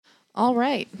All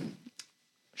right.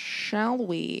 Shall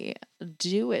we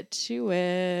do it to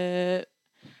it?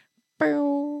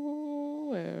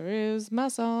 Where is my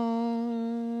song?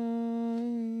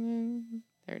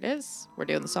 There it is. We're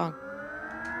doing the song.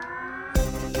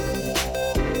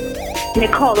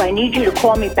 Nicole, I need you to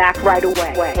call me back right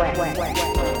away.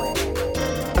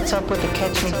 What's up with the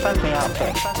catch me, fuck me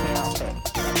outfit?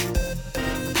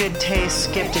 Good taste,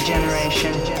 skipped a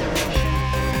generation.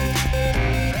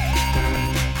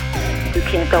 You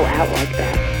can't go out like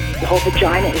that. The whole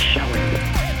vagina is showing.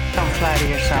 Don't flatter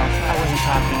yourself. I wasn't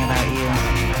talking about you.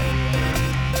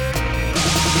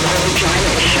 The vagina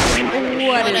is showing.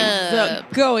 What is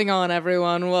going on,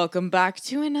 everyone? Welcome back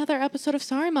to another episode of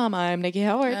Sorry Mom. I'm Nikki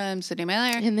Howard. I'm Sydney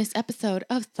Miller. And this episode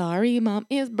of Sorry Mom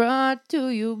is brought to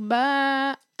you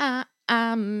by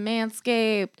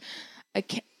Manscaped.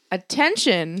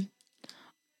 Attention,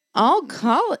 all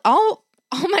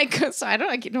oh my god! So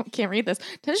I can't read this.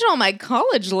 Attention, all my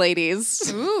college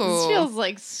ladies. Ooh. This feels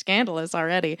like scandalous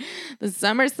already. The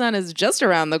summer sun is just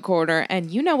around the corner, and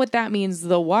you know what that means.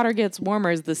 The water gets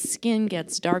warmer as the skin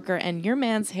gets darker, and your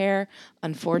man's hair,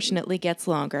 unfortunately, gets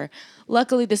longer.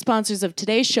 Luckily, the sponsors of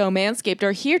today's show, Manscaped,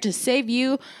 are here to save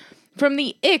you from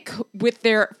the ick with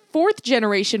their 4th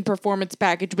generation performance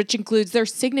package, which includes their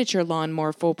signature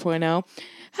Lawnmower 4.0.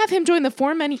 Have him join the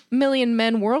 4 million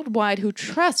men worldwide who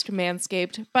trust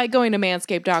Manscaped by going to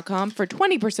manscaped.com for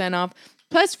 20% off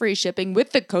plus free shipping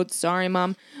with the code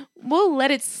SORRYMOM. We'll let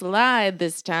it slide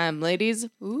this time, ladies.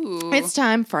 Ooh. It's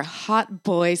time for Hot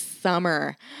Boy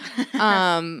Summer.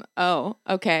 Oh,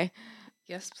 okay.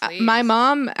 Yes, please. My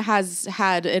mom has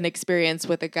had an experience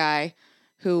with a guy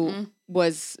who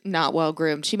was not well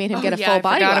groomed. She made him get a full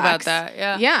body I forgot wax. about that.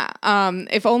 Yeah. Yeah.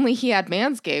 If only he had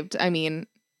Manscaped. I mean,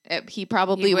 he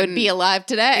probably would be alive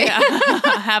today. Yeah.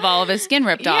 Have all of his skin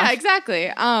ripped off. Yeah, exactly.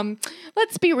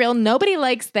 Let's be real. Nobody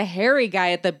likes the hairy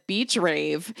guy at the beach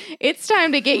rave. It's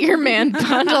time to get your man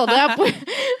bundled up with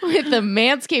the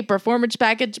Manscaped Performance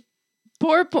Package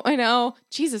 4.0.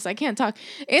 Jesus, I can't talk.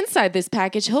 Inside this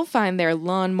package, he'll find their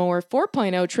Lawnmower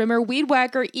 4.0 trimmer, Weed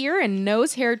Whacker ear and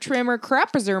nose hair trimmer,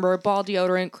 crop preserver, ball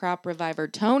deodorant, crop reviver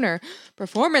toner,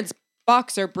 performance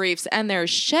boxer briefs, and their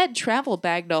shed travel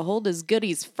bag to hold his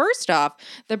goodies. First off,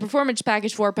 the Performance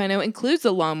Package 4.0 includes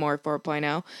the Lawnmower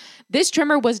 4.0. This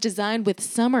trimmer was designed with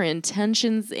summer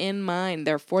intentions in mind.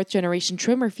 Their 4th generation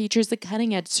trimmer features a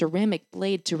cutting-edge ceramic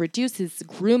blade to reduce his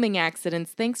grooming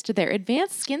accidents thanks to their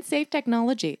advanced skin-safe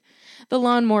technology. The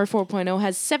Lawnmower 4.0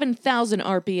 has 7,000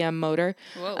 RPM motor,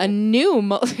 a new,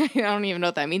 I don't even know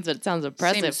what that means, but it sounds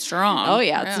impressive. Seems strong. Oh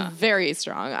yeah, it's very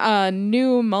strong. A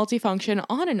new multifunction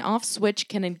on and off switch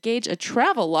can engage a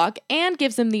travel lock and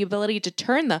gives him the ability to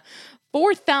turn the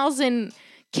 4,000K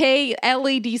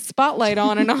LED spotlight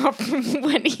on and off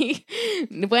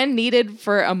when needed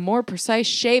for a more precise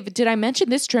shave. Did I mention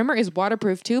this trimmer is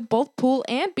waterproof too? Both pool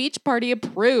and beach party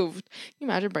approved. Can you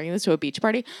imagine bringing this to a beach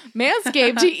party?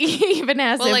 Manscaped even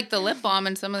has like the lip balm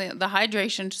and some of the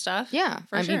hydration stuff. Yeah,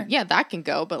 I mean, yeah, that can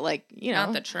go, but like, you know.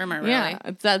 Not the trimmer, really. Yeah,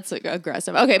 that's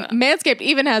aggressive. Okay, Manscaped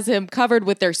even has him covered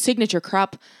with their signature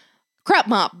crop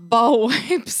mop ball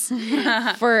wipes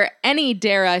for any,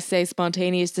 dare I say,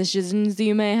 spontaneous decisions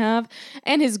you may have.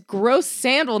 And his gross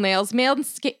sandal nails,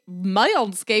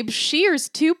 Manscaped Shears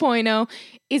 2.0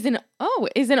 is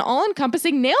an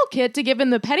all-encompassing nail kit to give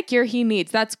him the pedicure he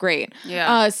needs. That's great.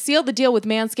 Yeah. Seal the deal with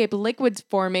Manscaped Liquid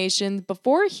Formation.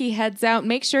 Before he heads out,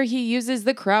 make sure he uses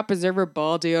the Crop Preserver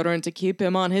Ball Deodorant to keep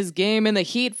him on his game in the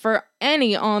heat for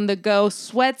any on-the-go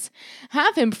sweats.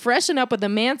 Have him freshen up with the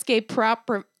Manscaped Crop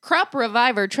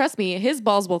Reviver. Trust me, his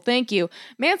balls will thank you.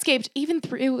 Manscaped even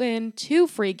threw in 2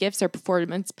 free gifts or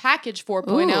Performance Package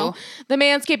 4.0. The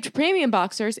Manscaped Premium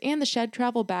Boxers and the Shed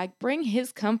Travel Bag bring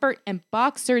his comfort and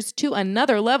boxers to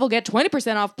another level. Get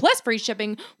 20% off plus free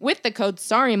shipping with the code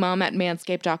SORRYMOM at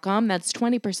manscaped.com. That's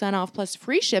 20% off plus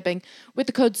free shipping with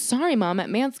the code SORRYMOM at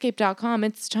manscaped.com.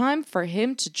 It's time for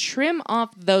him to trim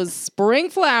off those spring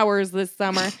flowers this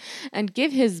summer and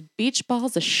give his beach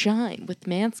balls a shine with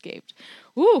Manscaped.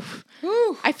 Oof.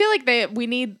 I feel like we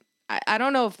need, I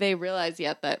don't know if they realize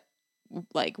yet that,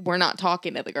 like, we're not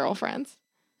talking to the girlfriends.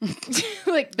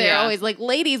 Like, they're always like,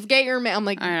 ladies, get your man. I'm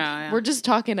like, we're just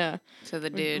talking to the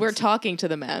dudes. We're talking to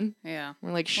the men. Yeah.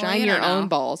 We're like, shine your own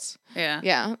balls. Yeah.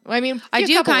 Yeah. I mean, I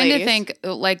do kind of think,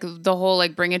 like, the whole,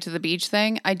 like, bring it to the beach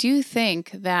thing. I do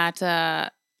think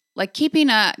that, like,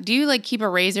 do you, like, keep a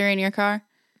razor in your car?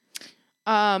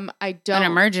 I don't. An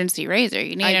emergency razor.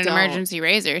 You need an emergency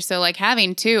razor. So, like,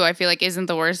 having 2, I feel like, isn't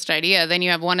the worst idea. Then you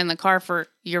have one in the car for,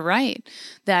 you're right,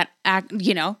 that,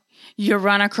 you know, you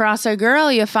run across a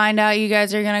girl, you find out you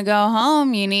guys are going to go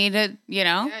home. You need to, You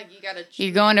gotta.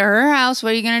 you're going to her house.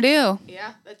 What are you going to do?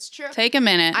 Yeah, that's true. Take a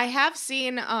minute. I have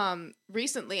seen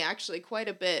recently actually quite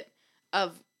a bit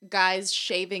of guys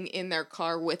shaving in their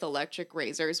car with electric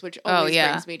razors, which always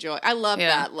brings me joy. I love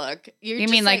that look. You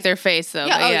just mean like their face though?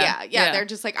 Yeah, yeah. They're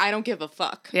just like, I don't give a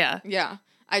fuck. Yeah. Yeah.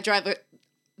 I drive it.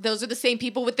 Those are the same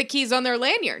people with the keys on their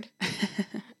lanyard.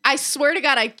 I swear to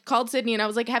God, I called Sydney and I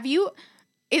was like,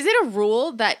 is it a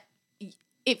rule that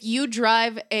if you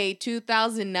drive a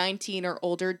 2019 or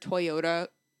older Toyota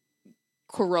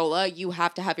Corolla, you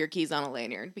have to have your keys on a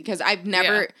lanyard? Because I've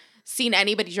never seen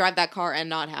anybody drive that car and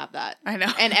not have that. I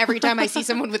know. And every time I see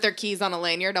someone with their keys on a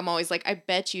lanyard, I'm always like, I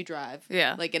bet you drive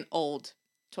like an old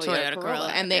Toyota Corolla.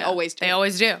 And they always do. They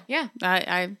always do. Yeah.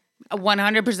 I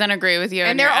 100% agree with you.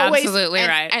 And they're you're always, absolutely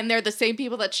right. And they're the same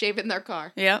people that shave in their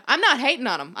car. Yeah. I'm not hating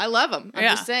on them. I love them. I'm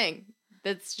Yeah. just saying.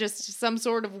 That's just some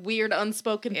sort of weird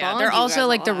unspoken Yeah, bond. they're you also guys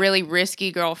like all the have. really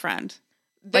risky girlfriend.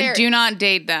 They're- Like, do not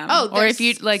date them. Oh, or if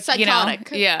you like, psychotic.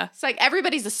 yeah. It's like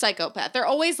everybody's a psychopath. They're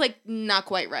always like not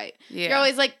quite right. Yeah. You're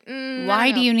always like,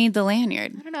 Why do you need the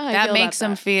lanyard? I don't know how I that feel makes about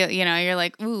them that. feel, you're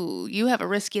like, ooh, you have a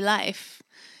risky life.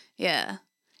 Yeah.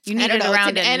 You I need don't it know.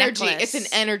 around It's an a energy. necklace.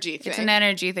 It's an energy thing. It's an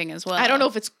energy thing as well. I don't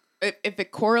know if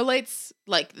it correlates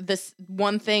like this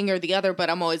one thing or the other, but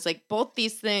I'm always like both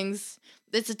these things.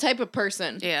 It's a type of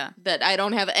person that I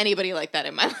don't have anybody like that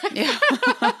in my life. Yeah.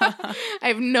 I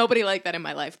have nobody like that in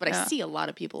my life, but I Yeah. see a lot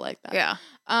of people like that. Yeah.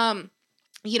 I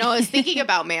was thinking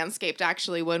about Manscaped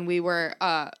actually when we were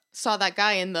saw that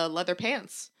guy in the leather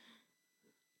pants.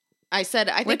 I said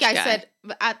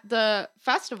at the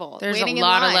festival. There's waiting a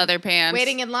lot in line, of leather pants.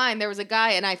 Waiting in line, there was a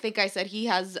guy, and I think I said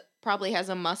he probably has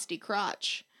a musty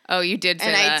crotch. Oh, you did say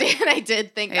And that. I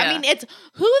did think. Yeah. I mean, it's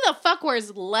who the fuck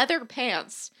wears leather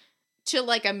pants to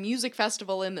like a music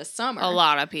festival in the summer? A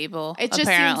lot of people. It just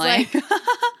apparently. seems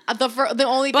like the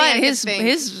only but thing I his could think,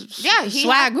 his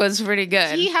swag was pretty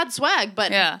good. he had swag,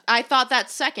 but Yeah. I thought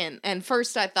that second. And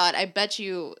first, I thought, I bet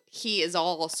you he is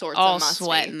all sorts all of musty.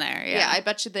 sweating there. Yeah. I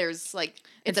bet you there's like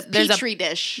it's a There's a- petri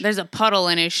dish. There's a puddle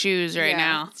in his shoes right Yeah,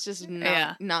 now. It's just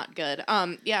Yeah. not good.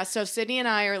 So Sydney and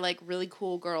I are like really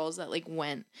cool girls that like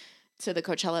went to the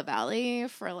Coachella Valley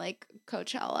for like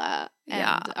Coachella.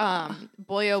 And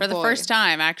boy, oh boy. For the first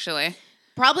time, actually.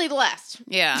 Probably the last.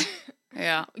 Yeah.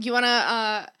 Yeah. You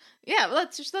wanna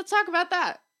let's talk about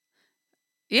that.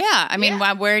 Yeah. I mean,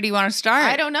 where do you want to start?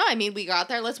 I don't know. I mean, we got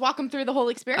there. Let's walk them through the whole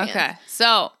experience. Okay.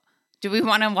 So, do we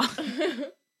want to walk?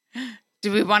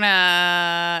 Do we want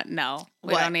to? No,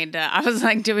 we What? don't need to. I was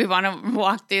like, do we want to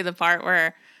walk through the part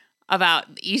where about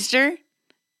Easter?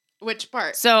 Which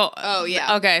part? So, Oh,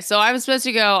 yeah. Okay. So I was supposed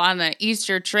to go on the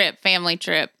Easter trip, family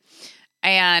trip,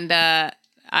 and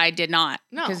I did not.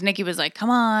 No. Because Nikki was like, come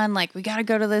on, like, we got to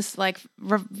go to this, like,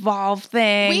 Revolve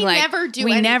thing. We like, never do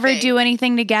We never anything. do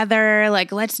anything together.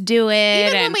 Like, let's do it.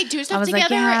 Even when And we do I stuff was like,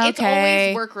 together, yeah, it's okay.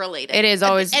 always work related. It is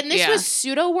always- and this yeah. was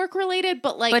pseudo work related,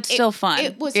 but like, But still fun.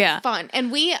 It was Yeah. fun,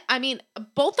 and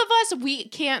both of us, we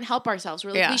can't help ourselves.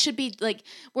 We're like, Yeah. we should be like,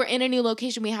 we're in a new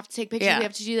location. We have to take pictures. Yeah. We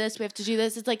have to do this. We have to do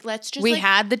this. It's like, let's just. We like,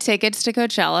 had the tickets to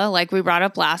Coachella, like we brought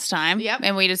up last time. Yep.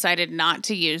 And we decided not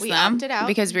to use We them. opted out.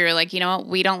 Because we were like, you know what?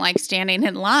 We don't like standing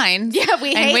in lines. Yeah, we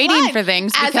and hate waiting line. for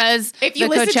things As- because if the you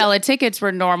listen to- Coachella tickets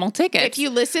were normal tickets. If you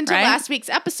listen to right? last week's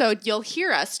episode, you'll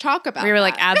hear us talk about. we were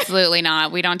like, that. absolutely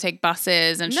not. We don't take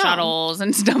buses and No. shuttles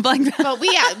and stuff like that. But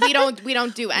we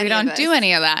don't do any. we don't of do this.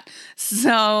 any of that.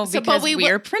 So but because we we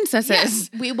will- are princesses. Yes,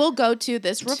 we will go to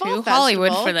this Revolve To Hollywood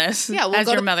Festival. for this, Yeah, we'll as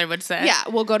go your to- mother would say. Yeah,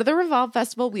 we'll go to the Revolve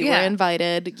Festival. We Yeah. were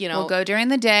invited. We'll go during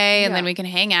the day and then Yeah. we can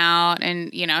hang out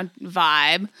and,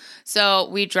 vibe. So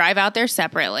we drive out there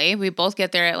separately. We both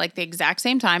get there at like the exact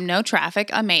same time. No traffic.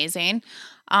 Amazing.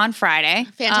 On Friday.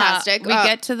 Fantastic. We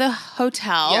get to the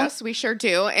hotel. Yes, we sure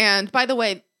do. And by the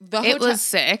way, the It hotel, was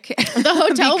sick. the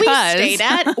hotel we because- stayed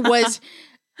at was.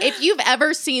 If you've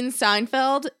ever seen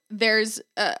Seinfeld, there's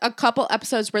a couple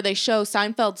episodes where they show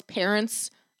Seinfeld's parents'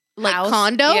 like House?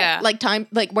 condo, Yeah.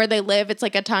 like where they live. It's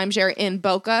like a timeshare in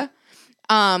Boca.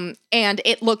 And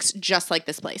it looks just like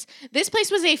this place. This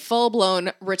place was a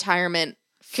full-blown retirement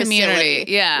Community,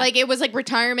 facility. yeah. Like it was like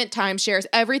retirement timeshares.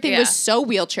 Everything Yeah. was so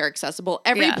wheelchair accessible.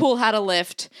 Every Yeah. pool had a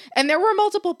lift. And there were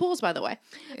multiple pools, by the way.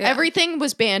 Yeah. Everything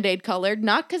was Band-Aid colored,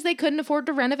 not because they couldn't afford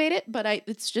to renovate it, but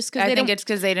it's just because I they think didn't it's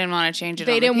because they didn't want to change it.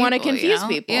 they on the didn't want to people, confuse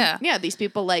people. Yeah. Yeah, these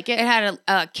people like it. It had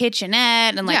a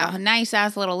kitchenette and like Yeah. a nice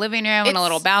ass little living room and a It's-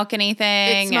 little balcony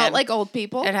thing. It smelled and like old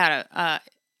people. it had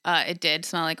It did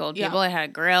smell like old Yeah. people. It had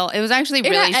a grill. It was actually It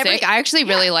had really every- sick. I actually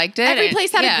really liked it. Every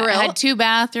place had a grill. It had 2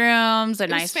 bathrooms, a was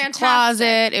nice fantastic.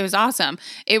 closet. It was awesome.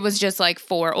 It was just like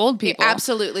for old people. It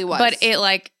absolutely was. But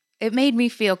it made me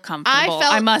feel comfortable.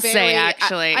 I must say,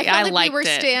 actually, I felt like liked we were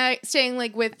it. staying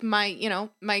like with my,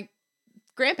 my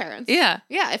grandparents. Yeah.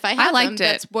 Yeah. If I had liked them,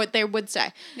 it. that's what they would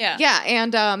say. Yeah. Yeah.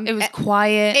 And It was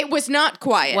quiet. it was not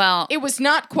quiet. Well- it was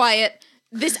not quiet.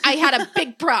 I had a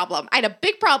big problem. I had a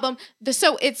big problem.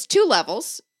 So it's 2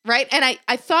 levels, right? And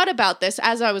I thought about this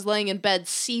as I was laying in bed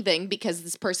seething because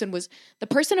the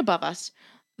person above us,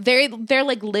 their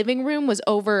like living room was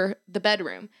over the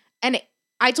bedroom. And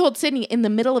I told Sydney in the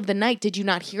middle of the night, did you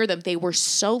not hear them? They were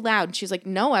so loud. And she's like,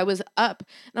 no, I was up.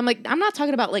 And I'm like, I'm not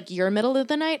talking about like your middle of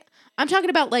the night. I'm talking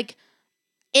about like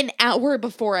an hour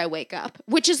before I wake up,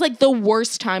 which is like the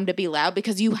worst time to be loud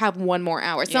because you have 1 more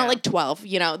hour. It's not like 12,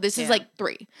 this is like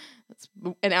 3. It's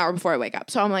an hour before I wake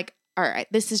up. So I'm like, all right,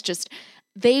 this is just,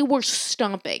 they were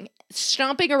stomping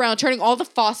around, turning all the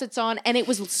faucets on. And it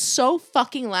was so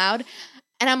fucking loud.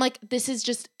 And I'm like, this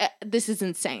is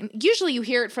insane. Usually you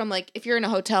hear it from like, if you're in a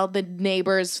hotel, the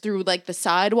neighbors through like the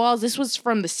side walls. This was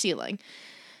from the ceiling.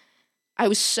 I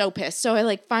was so pissed. So I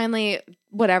like finally,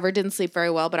 whatever, didn't sleep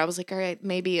very well, but I was like, all right,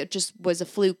 maybe it just was a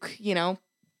fluke,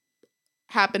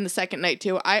 happened the second night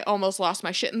too. I almost lost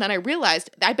my shit. And then I realized,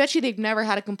 I bet you they've never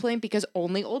had a complaint because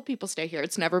only old people stay here.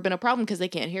 It's never been a problem because they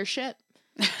can't hear shit.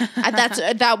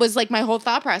 That was like my whole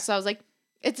thought process. I was like,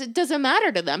 it doesn't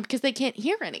matter to them because they can't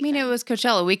hear anything. I mean, it was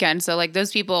Coachella weekend, so like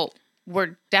those people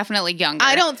were definitely younger.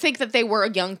 I don't think that they were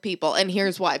young people, and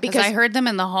here's why. Because I heard them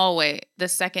in the hallway the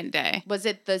second day. Was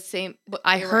it the same?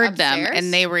 I they were heard them, upstairs?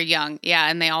 and they were young. Yeah,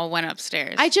 and they all went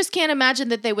upstairs. I just can't imagine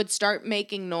that they would start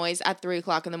making noise at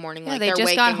 3:00 in the morning. Yeah, like they they're just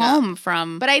waking got up. home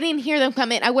from. But I didn't hear them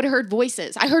come in. I would have heard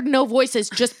voices. I heard no voices,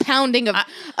 just pounding of.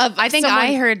 I think someone.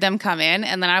 I heard them come in,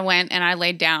 and then I went and I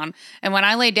laid down. And when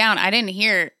I laid down, I didn't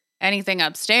hear anything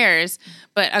upstairs,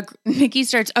 but Nikki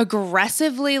starts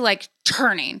aggressively like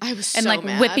turning. I was and so like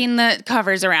mad. whipping the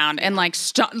covers around and like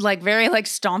very like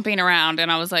stomping around.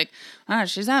 And I was like, oh,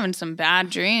 she's having some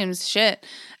bad dreams. Shit.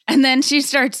 And then she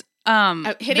starts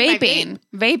hitting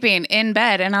vaping in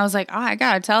bed. And I was like, oh, I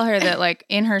gotta tell her that like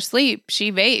in her sleep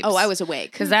she vapes. Oh, I was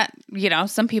awake Because that,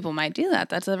 some people might do that.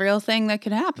 That's a real thing that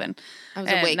could happen. I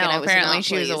was awake. No, and I was apparently not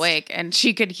she was pleased. awake and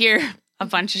she could hear a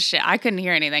bunch of shit. I couldn't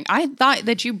hear anything. I thought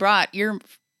that you brought your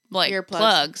like Earplugs.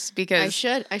 plugs because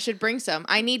I should bring some.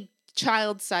 I need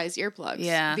child-size earplugs.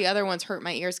 Yeah. The other ones hurt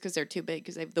my ears because they're too big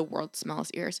because they have the world's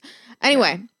smallest ears.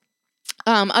 Anyway,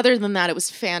 other than that, it was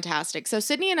fantastic. So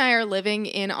Sydney and I are living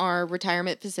in our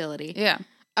retirement facility. yeah,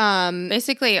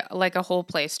 basically like a whole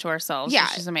place to ourselves. Yeah,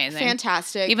 which is amazing.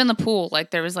 Fantastic. Even the pool,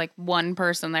 like there was like one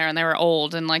person there and they were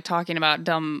old and like talking about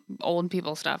dumb old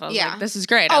people stuff. I was like, this is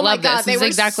great. I Oh my love God, this. they This is were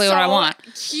exactly what I so want.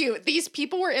 Cute. These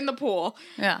people were in the pool.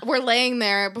 Yeah. We're laying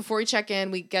there before we check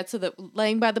in. We get to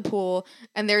laying by the pool,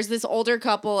 and there's this older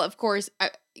couple. Of course,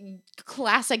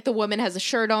 classic. The woman has a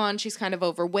shirt on. She's kind of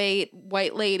overweight,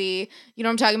 white lady. You know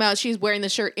what I'm talking about? She's wearing the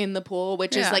shirt in the pool,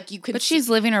 which is like you can. But she's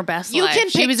living her best You life. can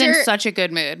She was in picture- such a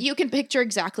good mood. You can picture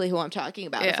exactly who I'm talking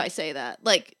about if Yeah. I say that.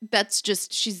 Like that's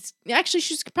just she's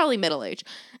probably middle age.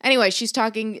 Anyway, she's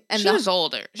talking, and she was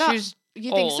older. She was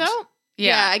You think old. so?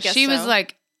 Yeah, I guess she was so.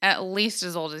 like at least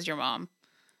as old as your mom.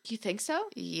 You think so?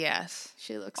 Yes.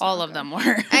 She looks All not of good. them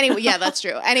were. Anyway, yeah, that's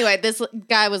true. Anyway, this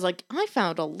guy was like, I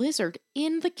found a lizard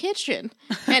in the kitchen.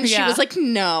 And she Yeah. was like,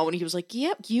 no. And he was like,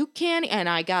 yep, you can. And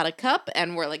I got a cup.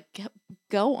 And we're like,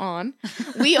 go on.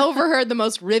 We overheard the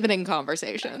most riveting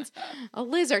conversations. A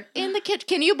lizard in the kitchen.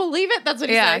 Can you believe it? That's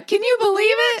what he Yeah. said. Can you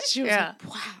believe it? She was Yeah.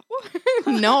 like,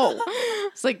 wow. No.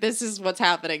 It's like, this is what's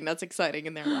happening. That's exciting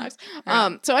in their lives.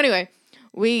 So anyway,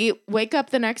 we wake up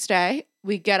the next day.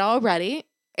 We get all ready.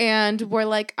 And we're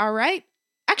like, all right.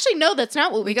 Actually, no, that's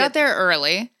not what we We got did. there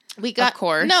early. We got, of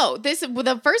course. No,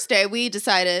 the first day we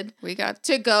decided We got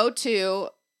to go to,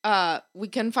 we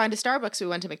couldn't find a Starbucks. So we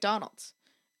went to McDonald's.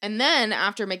 And then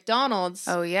after McDonald's,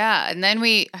 Oh yeah, and then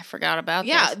I forgot about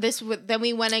yeah, this. then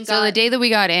we went and got. So the day that we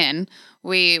got in,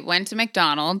 we went to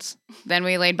McDonald's, then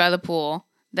we laid by the pool,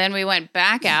 then we went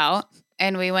back out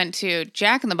and we went to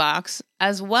Jack in the Box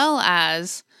as well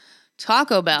as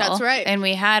Taco Bell. That's right. And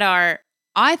we had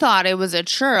I thought it was a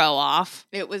churro off.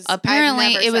 It was Apparently,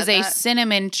 I've never it was said a that.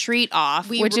 cinnamon treat off,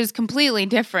 We which were- is completely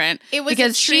different. It was a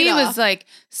because treat she off. was like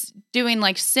doing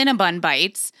like Cinnabon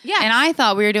bites. Yeah. And I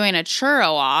thought we were doing a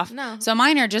churro off. No. So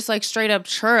mine are just like straight up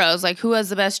churros. Like who has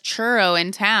the best churro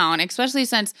in town? Especially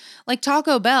since like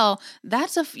Taco Bell,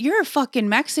 you're a fucking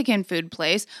Mexican food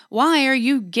place. Why are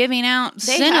you giving out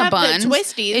They have the Cinnabons?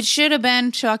 Twisties. It should have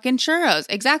been fucking churros.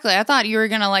 Exactly. I thought you were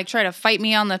gonna like try to fight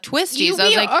me on the Twisties. I was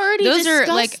we like, already those are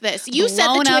discussed like this. You said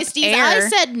the blown up Twisties. I air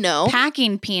said no.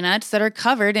 packing peanuts that are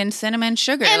covered in cinnamon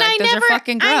sugar. And like those are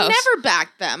fucking gross. I never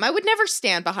backed them. I would never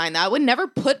stand behind that. I would never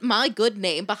put my good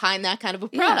name behind that kind of a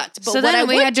product. But so what I then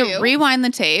we would had to rewind the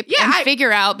tape and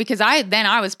figure out because I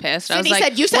was pissed. I was Sydney like,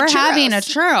 said, "You said we're having a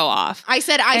churros." churro off. I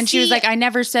said, and she was like, I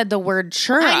never said the word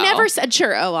churro. I never said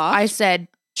churro off. I said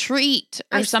treat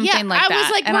or something like that. I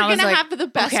was like, and we're I was gonna like, have the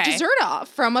best okay. dessert off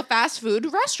from a fast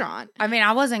food restaurant. I mean,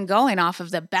 I wasn't going off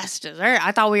of the best dessert.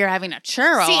 I thought we were having a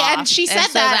churro. See, off. and she said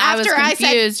so that then after I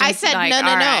confused said, and like, no.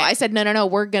 all right. I said, no.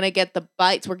 We're gonna get the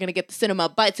bites. We're gonna get the cinema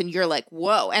bites, and you're like,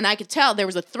 whoa. And I could tell there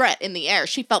was a threat in the air.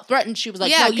 She felt threatened. She was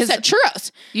like, Yeah, no, you 'cause said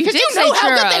churros. you 'Cause did you say knew how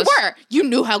good they churros. were. You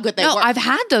knew how good they No, were. I've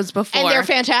had those before. And they're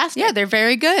fantastic. Yeah, they're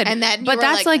very good. And then you but were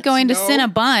that's like, like going to no.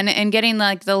 Cinnabon and getting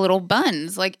like the little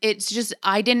buns. Like it's just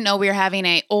I didn't know we were having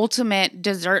a ultimate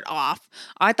dessert off.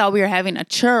 I thought we were having a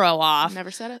churro off. Never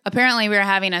said it. Apparently, we were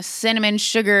having a cinnamon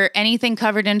sugar, anything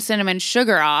covered in cinnamon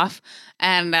sugar off,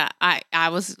 and I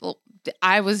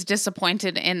was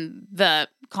disappointed in the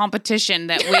competition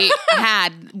that we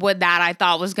had with that. I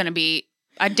thought was going to be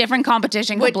a different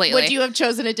competition completely. Would you have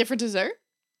chosen a different dessert?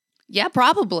 Yeah,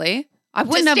 probably. I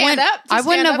wouldn't have stand went. up? To I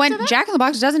wouldn't stand have up to went. that? Jack in the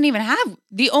Box doesn't even have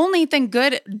the only thing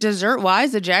good dessert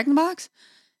wise. The Jack in the Box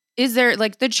is there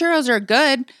like the churros are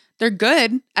good. They're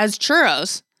good as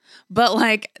churros, but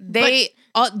like the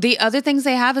other things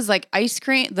they have is like ice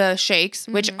cream, the shakes,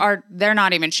 which they're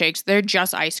not even shakes. They're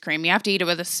just ice cream. You have to eat it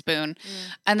with a spoon.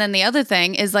 And then the other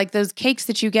thing is like those cakes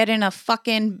that you get in a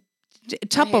fucking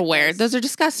Tupperware. Those are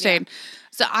disgusting. Yeah.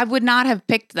 So I would not have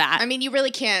picked that. I mean, you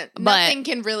really can't. But Nothing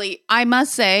can really. I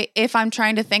must say, if I'm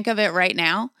trying to think of it right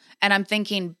now, and I'm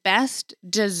thinking best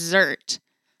dessert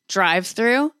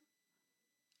drive-through,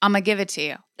 I'm gonna give it to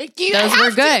you. Those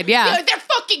were good. Yeah, they're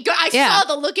fucking good. I saw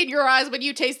the look in your eyes when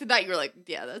you tasted that. You were like,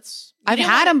 yeah, that's. I've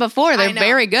had them before. They're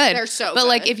very good. They're so But good.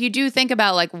 like, if you do think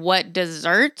about like what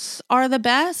desserts are the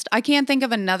best, I can't think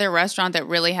of another restaurant that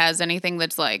really has anything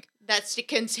that's like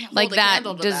can hold like a that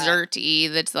candle to dessert-y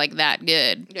that's like that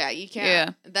good. Yeah, you can't.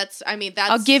 Yeah. That's.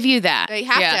 I'll give you that. They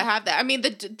have to have that. I mean,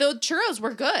 the churros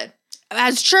were good.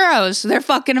 As churros. They're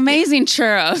fucking amazing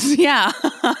churros. Yeah.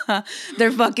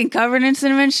 They're fucking covered in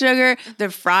cinnamon sugar. They're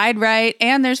fried right.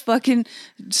 And there's fucking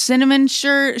cinnamon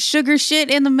sugar shit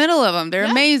in the middle of them. They're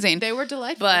amazing. They were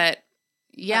delightful. But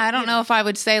yeah, I don't know if I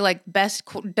would say like best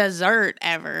dessert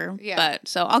ever. Yeah. But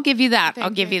so I'll give you that. I'll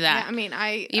give you that. Yeah, I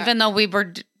mean, Even though we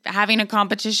were having a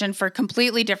competition for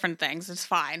completely different things, it's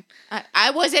fine.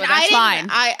 I wasn't. But that's fine.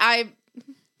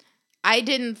 I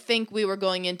didn't think we were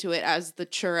going into it as the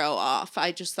churro off.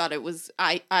 I just thought it was.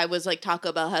 I was like,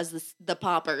 Taco Bell has the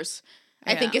poppers.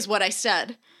 I think is what I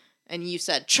said, and you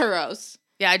said churros.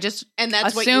 Yeah, I just and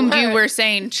that's assumed what you were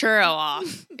saying churro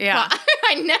off. Yeah.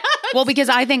 I know. Well, because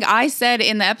I think I said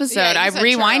in the episode, I said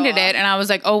rewinded churro it and I was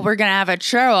like, oh, we're going to have a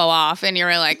churro off. And you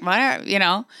were like, what? You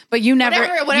know, but you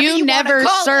never, Whatever you you never wanna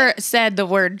call it. said the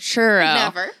word churro.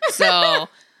 Never. So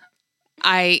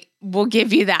I will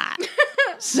give you that.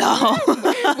 So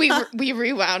we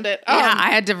rewound it. Yeah, I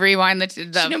had to rewind the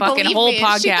fucking whole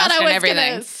podcast she thought I was and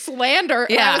everything. Gonna slander.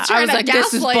 Yeah, I was like,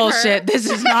 this is gaslight bullshit. her. This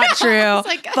is not true.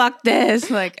 like, Fuck this.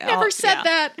 Like, never said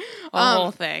that. The whole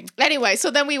thing. Anyway,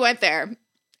 so then we went there.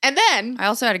 And then I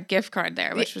also had a gift card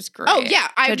there, which was great. Oh yeah,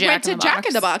 I went to in the Jack Box.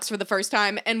 in the Box for the first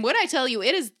time, and when I tell you,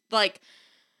 it is like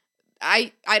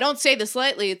I don't say this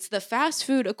lightly. It's the fast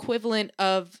food equivalent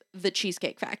of the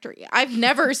Cheesecake Factory. I've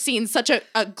never seen such a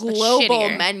global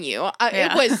shittier. menu.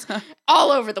 It was all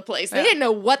over the place. They didn't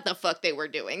know what the fuck they were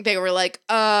doing. They were like,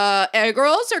 egg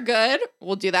rolls are good.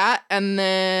 We'll do that. And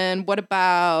then what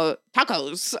about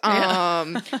tacos?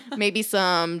 Maybe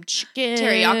some chicken.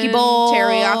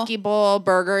 Teriyaki bowl.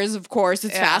 Burgers, of course.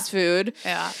 It's fast food.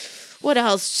 Yeah. What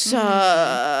else?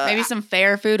 Maybe some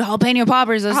fair food, jalapeno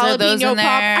poppers. Those in there.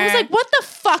 I was like, what the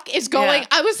fuck is going? Yeah.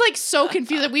 I was like so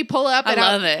confused. We pull up and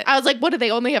I love it. I was like, what do they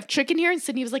only have chicken here? And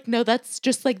Sydney was like, no, that's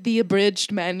just like the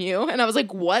abridged menu. And I was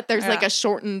like, what? There's like a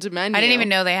shortened menu. I didn't even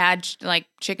know they had like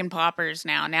chicken poppers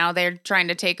now. Now they're trying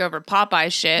to take over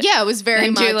Popeye shit. Yeah, it was very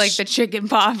and much. do like the chicken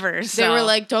poppers. They so. were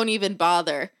like, don't even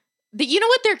bother. You know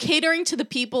what? They're catering to the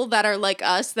people that are like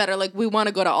us, that are like, we want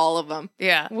to go to all of them.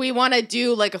 Yeah. We want to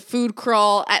do like a food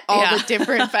crawl at all the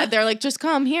different. They're like, just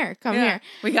come here, come here.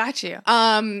 We got you.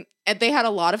 And they had a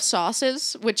lot of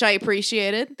sauces, which I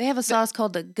appreciated. They have a sauce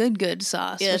called the Good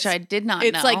sauce, which I did not know.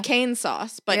 It's like cane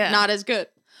sauce, but not as good.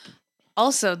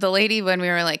 Also, the lady, when we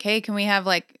were like, hey, can we have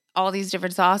like all these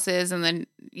different sauces? And then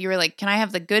you were like, can I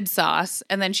have the good sauce?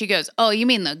 And then she goes, oh, you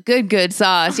mean the good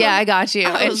sauce? Yeah, I got you.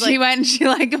 And she went and she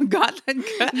like got the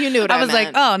good. You knew what I was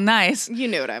meant. like, oh, nice. You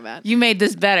knew what I meant. You made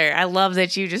this better. I love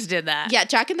that you just did that. Yeah,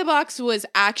 Jack in the Box was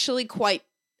actually quite,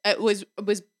 it was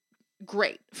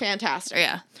great. Fantastic.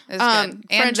 Yeah. It was good.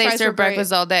 And French they fries were serve breakfast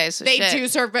great. all day. So They shit. do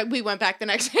serve, but we went back the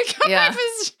next day. Got Yeah.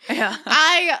 breakfast. Yeah.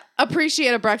 I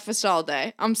appreciate a breakfast all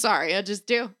day. I'm sorry. I just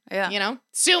do. Yeah. You know?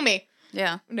 Sue me.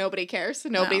 Yeah. Nobody cares.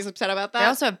 Nobody's upset about that. They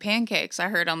also have pancakes, I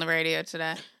heard on the radio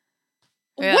today.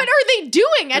 Yeah. What are they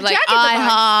doing at Like, Jack in the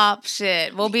Box? IHOP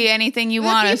shit. We'll be anything you The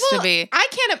want us to people- be.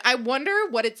 I wonder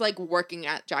what it's like working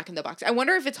at Jack in the Box. I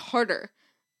wonder if it's harder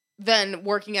than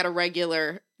working at a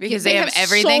regular, Because they have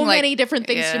everything, so like- many different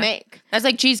things to yeah. make. That's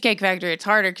like Cheesecake Factory. It's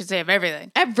harder because they have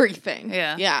everything. Everything.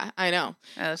 Yeah. Yeah, I know.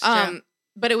 That's true.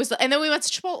 But it was, and then we went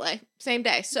to Chipotle same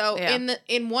day. So Yeah.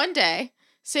 in one day,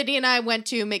 Sydney and I went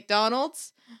to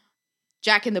McDonald's,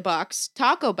 Jack in the Box,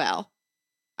 Taco Bell.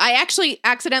 I actually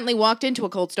accidentally walked into a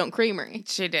Cold Stone Creamery.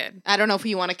 She did. I don't know if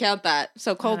you want to count that.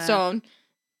 So Cold Stone,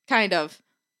 kind of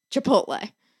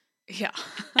Chipotle. Yeah.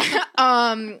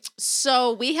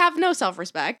 So we have no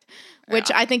self-respect, which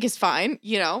Yeah. I think is fine.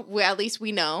 You know, at least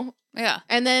we know. Yeah.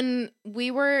 And then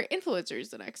we were influencers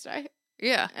the next day,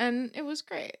 Yeah. and it was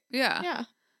great. Yeah. Yeah.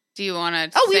 Do you want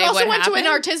to Oh, we say also what went happened?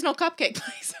 to an artisanal cupcake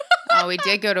place. Oh, we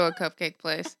did go to a cupcake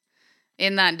place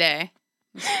in that day.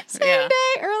 Same Yeah.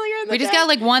 day, earlier in the We just day. got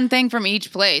like one thing from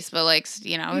each place, but like,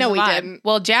 you know, it was No, a we vibe. didn't.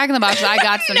 Well, Jack in the Box, I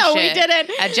got some No, shit. we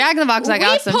didn't. At Jack in the Box, I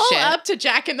got some We pull shit. up to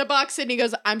Jack in the Box, and he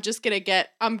goes, I'm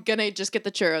gonna just get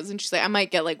the churros. And she's like, I might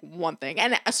get like one thing.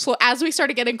 And so as we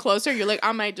started getting closer, you're like,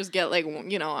 I might just get like,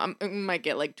 you know, I might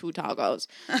get like 2 tacos.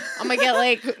 I might get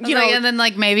like, you know, and then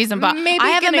like maybe some. maybe I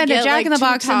haven't gonna been to get, Jack like, in the 2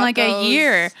 Box in like a tacos,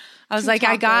 year. I was 2 like,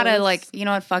 I gotta tacos. like, you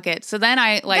know what? Fuck it. So then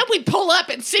I like. then we pull up,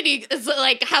 and Sydney is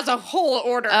like has a whole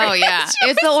order. Oh yeah,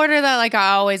 it's the order that like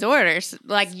I always order.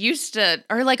 Like used to,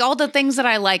 or like all the things that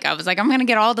I like. I was like, I'm gonna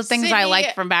get all the things I Sydney,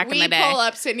 like from back in the day. We pull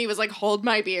up, Sydney was like, hold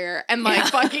my beer, and like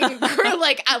fucking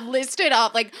like I listed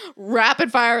off like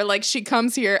rapid fire, like she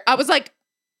comes here. I was like,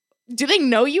 do they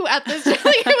know you at this?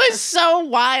 Like, it was so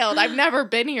wild. I've never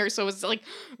been here, so it was like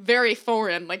very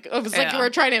foreign. Like it was like Yeah. you were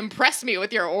trying to impress me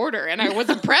with your order, and I was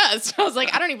impressed. I was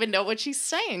like, I don't even know what she's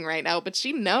saying right now, but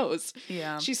she knows.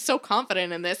 Yeah. She's so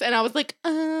confident in this, and I was like,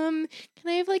 can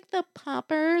I have like the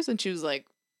poppers? And she was like,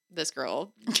 this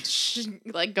girl,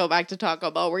 like, go back to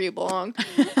Taco Bell where you belong.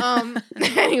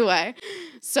 Anyway,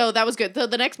 so that was good. So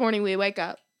the next morning we wake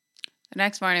up, The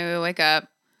next morning we wake up,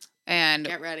 and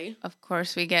get ready. of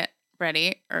course we get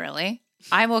ready early.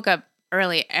 I woke up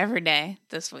early every day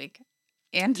this week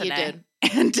and You today. did.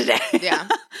 And today. Yeah.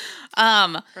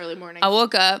 Early morning. I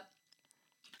woke up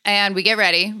and we get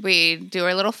ready. We do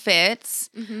our little fits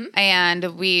Mm-hmm.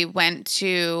 and we went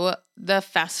to the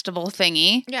festival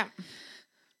thingy. Yeah.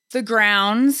 The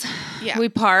grounds. Yeah. We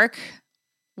park.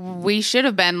 We should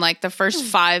have been like the first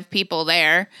 5 people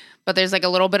there, but there's like a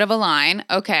little bit of a line.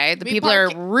 Okay. The We people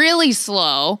park- are really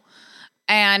slow.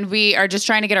 And we are just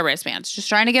trying to get our wristbands. Just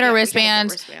trying to get our Yeah, we gotta get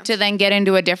wristbands wristbands. to then get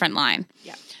into a different line.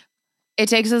 Yeah. It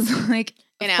takes us like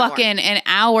An hour. fucking an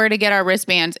hour to get our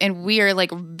wristbands, and we are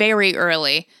like very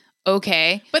early.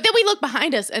 Okay. But then we look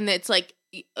behind us, and it's like,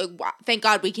 wow, thank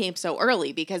God we came so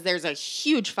early, because there's a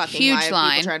huge fucking Huge line of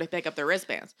line. people trying to pick up their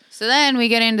wristbands. So then we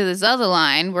get into this other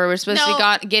line where we're supposed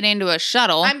No. to get into a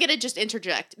shuttle. I'm gonna just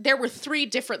interject. There were 3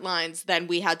 different lines that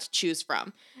we had to choose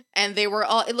from, and they were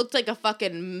all. It looked like a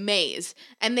fucking maze,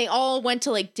 and they all went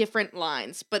to like different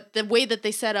lines. But the way that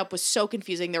they set up was so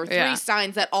confusing. There were 3 Yeah.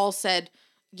 signs that all said,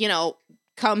 you know,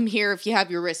 come here if you have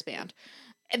your wristband.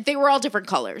 And they were all different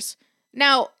colors.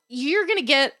 Now you're gonna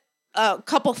get a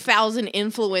couple thousand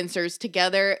influencers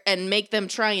together and make them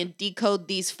try and decode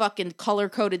these fucking color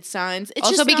coded signs. It's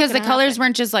also just not because the gonna colors happen.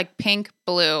 weren't just like pink,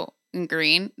 blue, and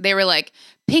green. They were like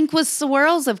pink with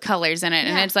swirls of colors in it.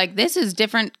 And Yeah. it's like, this is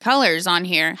different colors on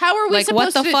here. How are we like,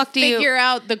 supposed what the to fuck do you figure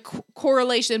out the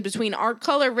correlation between our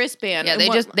color wristband? Yeah,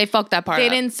 and they fucked that part they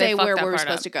up. didn't say fucked where that we were part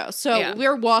supposed up. to go. So Yeah.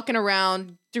 we're walking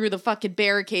around through the fucking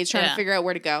barricades trying Yeah. to figure out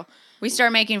where to go. We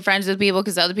start making friends with people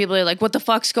because other people are like, what the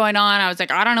fuck's going on? I was like,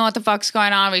 I don't know what the fuck's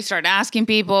going on. We started asking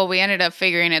people. We ended up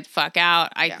figuring it the fuck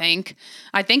out, I think.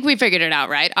 I think we figured it out,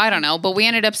 right? I don't know. But we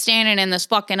ended up standing in this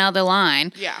fucking other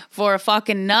line for a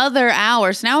fucking another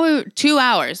hour. So now we were 2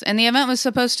 hours. And the event was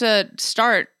supposed to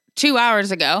start 2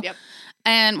 hours ago. Yep.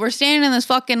 And we're standing in this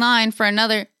fucking line for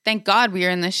another. Thank God we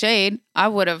were in the shade. I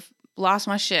would have lost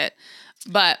my shit.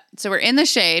 But so we're in the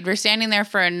shade. We're standing there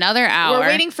for another hour. We're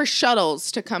waiting for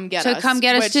shuttles to come get us. To come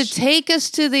get us to take us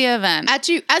to the event. As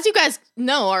you guys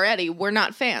know already, we're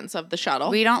not fans of the shuttle.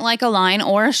 We don't like a line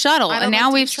or a shuttle. And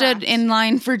now we've stood in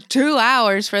line for 2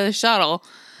 hours for the shuttle.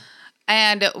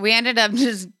 And we ended up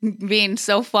just being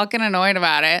so fucking annoyed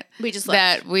about it. We just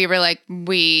left. That we were like,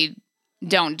 we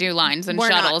don't do lines and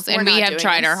shuttles. And we have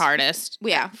tried our hardest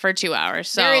for 2 hours.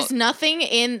 So there is nothing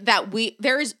in that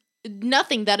there is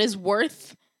nothing that is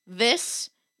worth this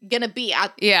gonna be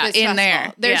at this in festival.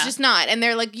 there. There's just not. And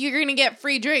they're like, you're gonna get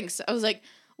free drinks. I was like,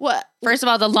 what? First of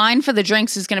all, the line for the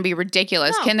drinks is going to be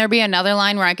ridiculous. No. Can there be another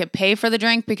line where I could pay for the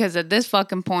drink? Because at this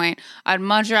fucking point, I'd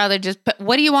much rather just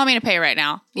what do you want me to pay right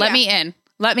now? Let me in.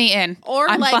 Let me in. Or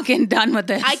I'm fucking done with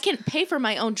this. I can pay for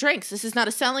my own drinks. This is not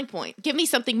a selling point. Give me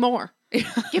something more.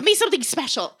 Give me something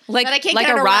special. Like, that I can't like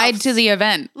get a at ride Ralph's. To the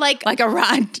event. Like a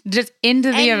ride just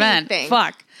into the event.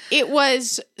 Fuck. It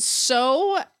was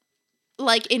so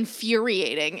like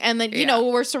infuriating. And then, you know,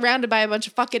 we're surrounded by a bunch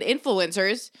of fucking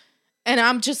influencers. And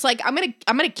I'm just like, I'm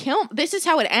gonna kill him. This is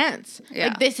how it ends. Yeah.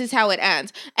 Like, this is how it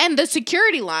ends. And the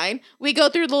security line, we go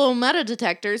through the little metal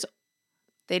detectors.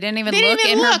 They didn't even look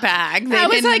in her bag. They I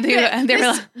was didn't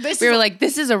like, we were like,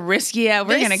 this is a risky. Yeah,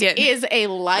 we're gonna get is a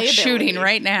liability. Shooting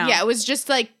right now. Yeah, it was just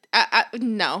like,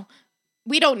 no,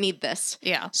 we don't need this.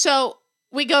 Yeah. So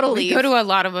we go to leave. We go to a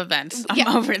lot of events.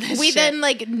 I'm over this. We shit. then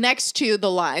like next to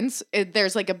the lines,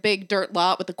 there's like a big dirt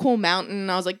lot with a cool mountain.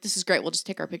 I was like, this is great. We'll just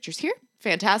take our pictures here.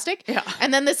 Fantastic. Yeah.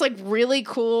 And then this like really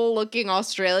cool looking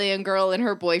Australian girl and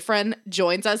her boyfriend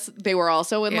joins us. They were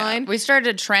also in line. We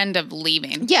started a trend of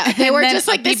leaving. Yeah. They were just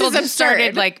like, this people is just absurd.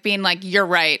 started like being like, you're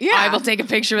right. Yeah. I will take a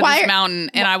picture with this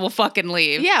mountain and I will fucking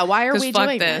leave. Yeah. Why are 'Cause we fuck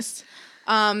doing this?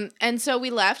 this? And so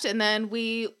we left and then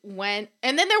we went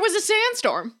and then there was a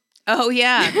sandstorm. Oh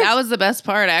yeah, that was the best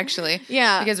part actually.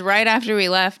 Yeah. Because right after we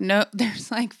left, there's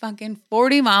like fucking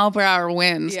 40-mile-per-hour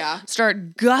winds. Yeah.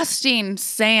 Start gusting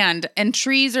sand and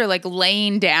trees are like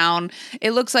laying down.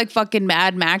 It looks like fucking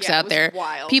Mad Max Yeah, it out was there.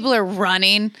 wild. People are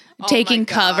running, Oh taking my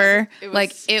God. cover.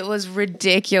 It It was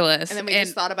ridiculous. And then we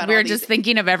just thought about we all were just these-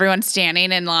 thinking of everyone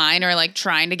standing in line or like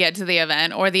trying to get to the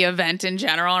event or the event in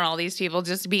general and all these people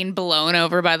just being blown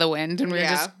over by the wind and we were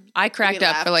just I cracked We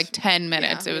up for laughed. like 10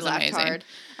 minutes. Yeah, it we was laughed amazing. hard.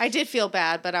 I did feel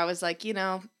bad, but I was like,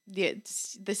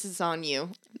 this is on you.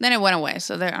 Then it went away,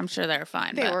 so I'm sure they're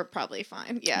fine. They but- were probably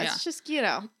fine. Yeah, Yeah. it's just,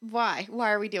 why?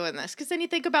 Why are we doing this? Because then you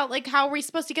think about, like, how are we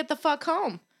supposed to get the fuck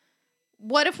home?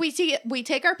 What if we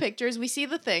take our pictures, we see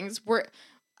the things, we're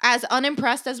as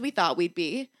unimpressed as we thought we'd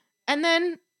be, and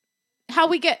then how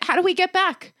do we get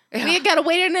back? Yeah. We got to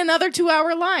wait in another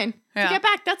 2-hour line Yeah. to get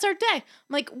back. That's our day. I'm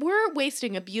like, we're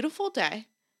wasting a beautiful day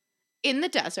in the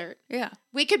desert. Yeah.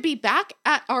 We could be back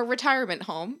at our retirement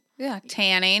home. Yeah.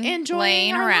 Tanning, Enjoying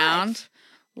laying our around, life.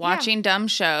 watching dumb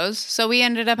shows. So we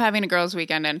ended up having a girls'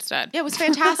 weekend instead. Yeah, it was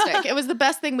fantastic. It was the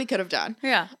best thing we could have done.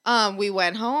 Yeah. We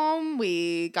went home.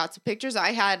 We got some pictures.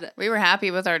 We were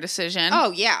happy with our decision. Oh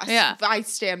yeah, Yeah. I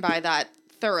stand by that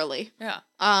thoroughly. Yeah.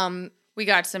 We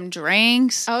got some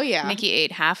drinks. Oh yeah, Nikki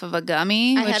ate half of a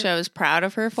gummy, I which had I was proud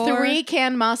of her for. 3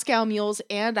 canned Moscow Mules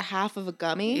and a half of a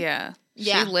gummy. Yeah.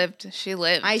 Yeah. She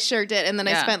lived. I sure did. And then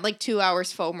I Yeah. spent like 2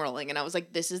 hours foam rolling, and I was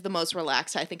like, "This is the most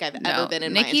relaxed I think I've ever been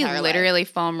in Nikki my entire life." literally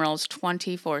foam rolls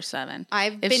 24/7.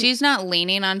 If She's not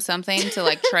leaning on something to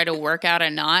like try to work out a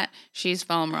knot, she's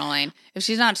foam rolling. If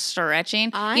she's not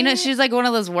stretching, she's like one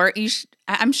of those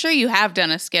I'm sure you have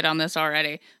done a skit on this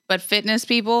already, but fitness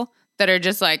people that are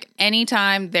just like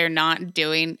anytime they're not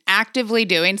actively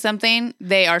doing something,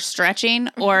 they are stretching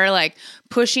or like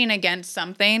pushing against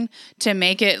something to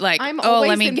make it like, I'm always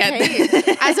let me in get pain.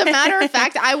 this. As a matter of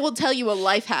fact, I will tell you a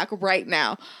life hack right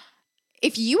now.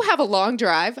 If you have a long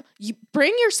drive, you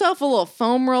bring yourself a little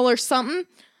foam roll or something.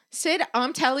 Sid,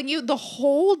 I'm telling you, the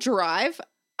whole drive,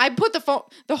 I put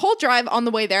the whole drive on the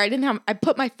way there. I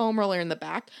put my foam roller in the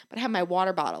back, but I had my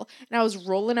water bottle and I was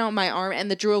rolling out my arm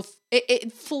and the drill,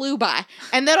 it flew by.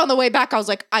 And then on the way back, I was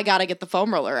like, I gotta get the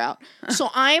foam roller out. So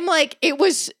I'm like, it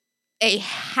was a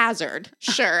hazard.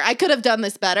 Sure, I could have done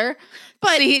this better.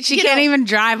 But See, she can't even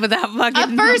drive without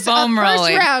fucking foam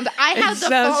rolling. First round, I had It's the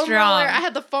so foam strong. roller. I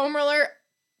had the foam roller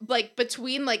like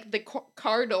between like the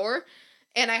car door.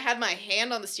 and I had my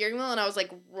hand on the steering wheel and I was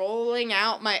like rolling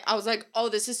out I was like, oh,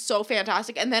 this is so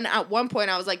fantastic. And then at one point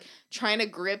I was like trying to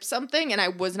grip something and I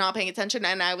was not paying attention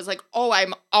and I was like, oh,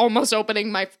 I'm almost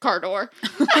opening my car door.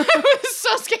 It was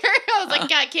so scary. I was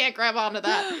like, I can't grab onto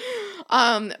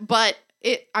that. But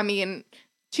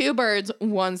two birds,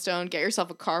 one stone. Get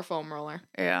yourself a car foam roller.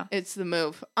 Yeah. It's the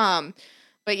move.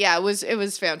 But yeah, it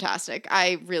was fantastic.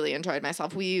 I really enjoyed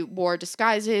myself. We wore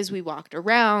disguises. We walked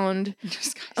around.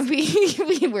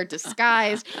 We were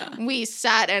disguised. We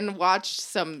sat and watched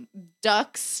some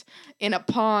ducks in a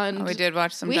pond. Oh, we did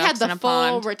watch some we ducks had the in a full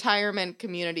pond. retirement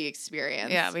community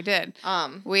experience. Yeah, we did.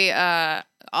 We We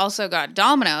also got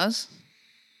Domino's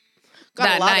got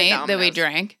that a lot night of that we Domino's.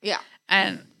 drank. Yeah.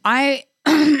 And I,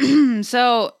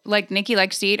 so like Nikki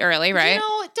likes to eat early, right? You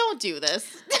know, don't do this.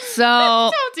 So,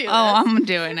 Don't do this. I'm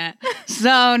doing it.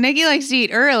 So Nikki likes to eat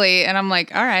early, and I'm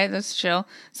like, all right, that's chill.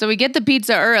 So we get the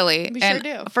pizza early. We and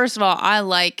sure do. First of all, I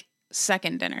like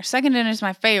second dinner. Second dinner is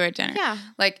my favorite dinner. Yeah.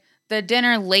 Like the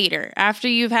dinner later, after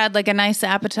you've had like a nice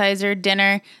appetizer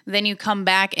dinner, then you come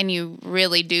back and you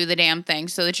really do the damn thing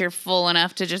so that you're full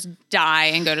enough to just die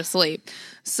and go to sleep.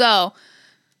 So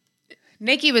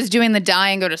Nikki was doing the die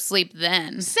and go to sleep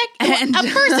then. First of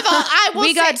all, I will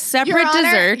We got say, separate Your Honor,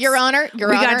 desserts. Your Honor, We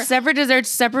got Honor. separate desserts,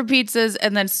 separate pizzas,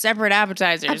 and then separate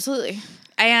appetizers. Absolutely.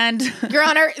 And Your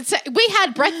Honor, we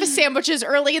had breakfast sandwiches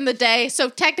early in the day, so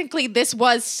technically this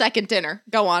was second dinner.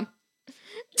 Go on.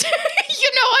 You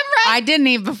know I'm right. I didn't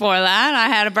eat before that. I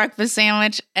had a breakfast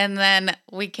sandwich, and then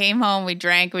we came home, we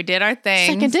drank, we did our thing.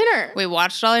 Second dinner. We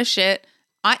watched all our shit.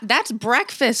 That's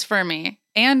breakfast for me,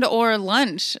 and or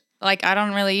lunch. Like, I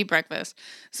don't really eat breakfast.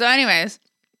 So anyways,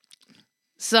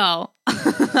 so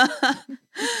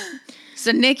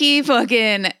Nikki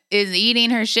fucking is eating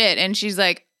her shit, and she's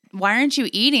like, why aren't you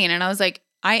eating? And I was like,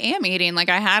 I am eating. Like,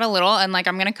 I had a little, and like,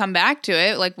 I'm going to come back to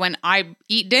it, like, when I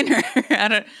eat dinner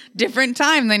at a different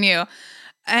time than you.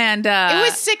 And it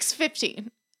was 6:15.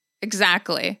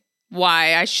 Exactly.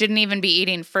 Why I shouldn't even be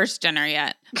eating first dinner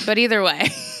yet. But either way.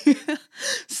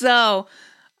 So,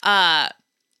 I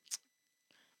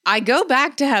go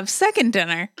back to have second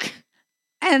dinner,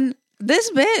 and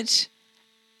this bitch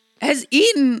has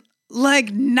eaten like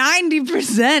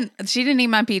 90%. She didn't eat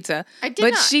my pizza. I did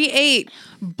but not. she ate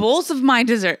both of my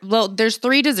dessert. Well, there's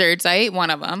 3 desserts. I ate one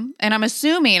of them, and I'm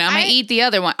assuming I'm gonna eat the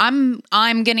other one.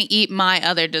 I'm gonna eat my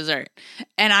other dessert,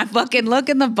 and I fucking look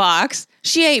in the box.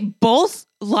 She ate both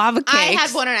lava cakes. I had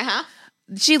 1.5.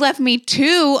 She left me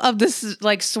 2 of this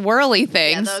like swirly Yeah,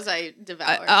 things. those I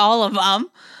devoured. All of them.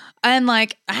 And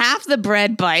like half the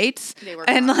bread bites. They were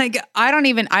and gone. like I didn't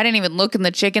even look in the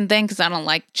chicken thing because I don't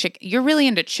like chicken. You're really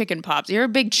into chicken pops. You're a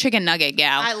big chicken nugget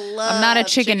gal. I'm not a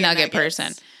chicken nugget nuggets.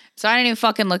 person. So I didn't even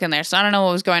fucking look in there. So I don't know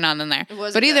what was going on in there.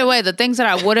 wasn't But either good. way, the things that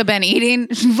I would have been eating,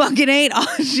 she fucking ate.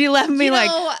 She left me You like,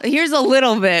 know, here's a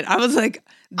little bit. I was like,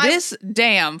 first of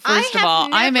have all,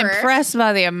 I'm never- impressed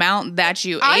by the amount that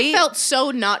you I ate. felt so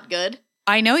not good.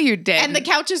 I know you did. And the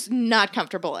couch is not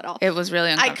comfortable at all. it was really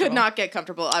I uncomfortable. could not get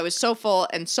comfortable. I was so full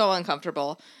and so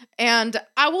uncomfortable. And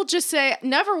I will just say,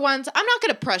 never once. I'm not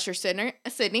going to pressure Sydney.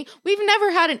 We've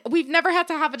never had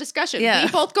to have a discussion. Yeah.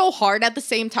 We both go hard at the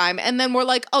same time, and then we're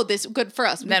like, "Oh, this is good for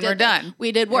us." Then did we're this. done.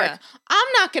 We did work. Yeah. I'm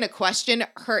not going to question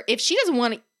her if she doesn't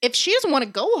want to. If she doesn't want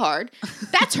to go hard,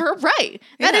 that's her right.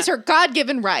 That Yeah. is her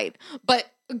God-given right. But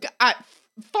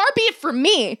far be it from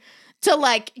me to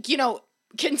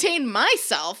contain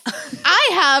myself. I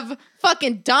have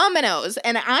fucking Domino's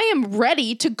and I am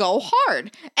ready to go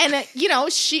hard. And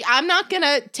I'm not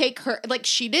gonna take her, like,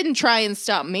 she didn't try and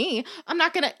stop me. I'm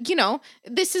not gonna,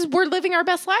 we're living our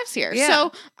best lives here. Yeah.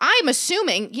 So I'm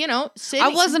assuming, Sydney, I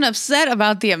wasn't upset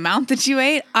about the amount that you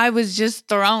ate. I was just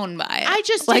thrown by it. I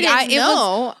just like didn't it was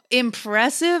know.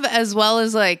 impressive as well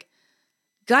as like,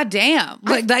 God damn.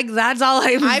 Like that's all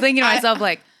I was thinking to myself,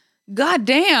 like, God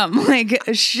damn, like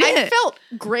shit. I felt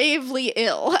gravely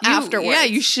ill afterwards. Yeah,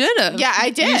 you should have. Yeah,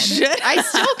 I did. You should I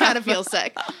still kind of feel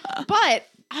sick. But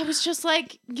I was just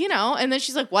like, and then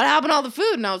she's like, what happened to all the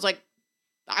food? And I was like,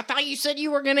 I thought you said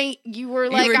you were like, were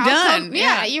I'll done. come-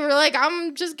 Yeah. You were like,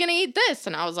 I'm just gonna eat this.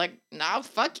 And I was like, no,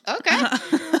 fuck, okay.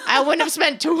 I wouldn't have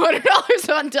spent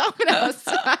 $200 on Domino's.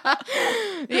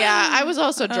 Yeah, I was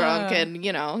also drunk and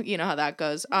you know how that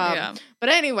goes. Yeah. But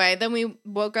anyway, then we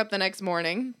woke up the next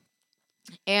morning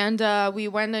and we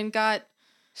went and got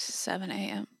 7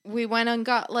 a.m.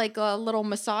 like a little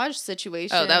massage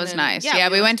situation. Oh, that was and- nice. Yeah,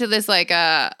 we went to this like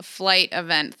flight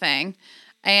event thing,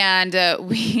 and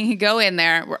we go in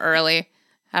there. We're early,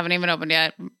 haven't even opened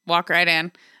yet. Walk right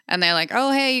in, and they're like,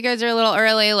 "Oh, hey, you guys are a little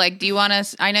early. Like, do you want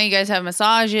us? I know you guys have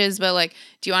massages, but like,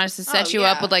 do you want us to set you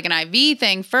up yeah. with like an IV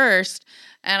thing first?"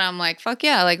 And I'm like, fuck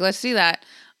yeah, like, let's do that.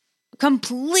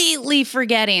 Completely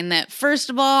forgetting that, first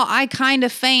of all, I kind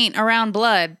of faint around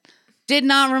blood. Did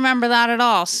not remember that at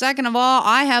all. Second of all,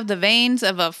 I have the veins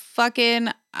of a fucking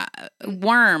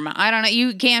worm. I don't know.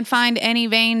 You can't find any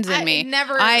veins in me.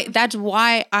 That's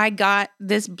why I got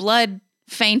this blood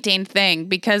fainting thing,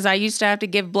 because I used to have to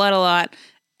give blood a lot.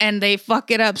 And they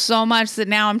fuck it up so much that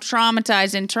now I'm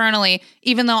traumatized internally,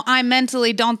 even though I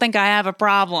mentally don't think I have a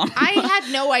problem. I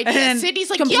had no idea. And Sydney's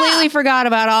like, completely yeah. forgot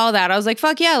about all that. I was like,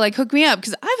 fuck yeah, like hook me up.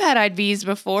 Because I've had IVs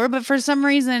before, but for some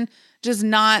reason, just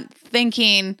not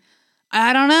thinking,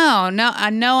 I don't know.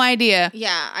 No idea.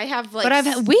 Yeah, I have like.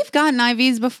 But we've gotten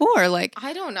IVs before. Like,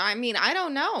 I don't know. I mean, I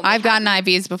don't know. I've gotten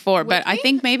IVs before, but I me?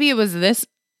 think maybe it was this.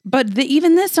 But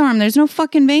even this arm, there's no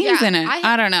fucking veins in it.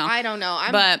 I don't know. I don't know.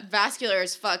 I'm vascular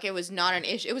as fuck. It was not an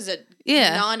issue. It was a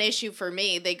non-issue for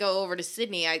me. They go over to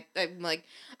Sydney. I'm like,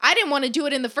 I didn't want to do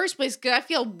it in the first place because I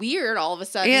feel weird all of a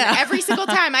sudden. Yeah. Every single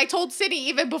time. I told Sydney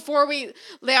even before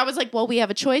I was like, well, we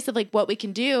have a choice of like what we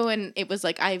can do. And it was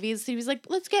like IVs. He was like,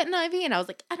 let's get an IV. And I was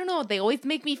like, I don't know. They always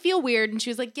make me feel weird. And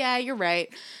she was like, yeah, you're right.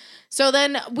 So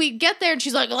then we get there and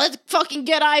she's like, let's fucking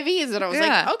get IVs. And I was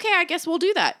like, okay, I guess we'll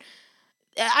do that.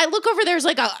 I look over, there's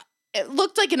like it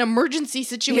looked like an emergency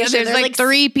situation. Yeah, there's like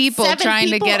 3 people trying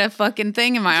to get a fucking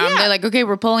thing in my arm. They're like, okay,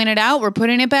 we're pulling it out. We're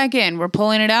putting it back in. We're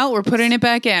pulling it out. We're putting it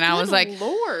back in. I was like,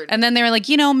 Lord. And then they were like,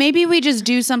 maybe we just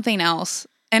do something else.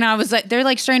 And I was like, they're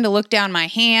like starting to look down my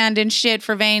hand and shit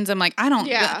for veins. I'm like, I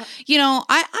don't,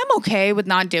 I'm okay with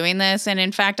not doing this. And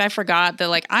in fact, I forgot that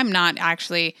like, I'm not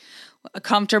actually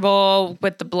comfortable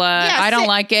with the blood. I don't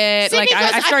like it. Sydney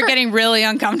like I start getting really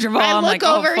uncomfortable. I'm like,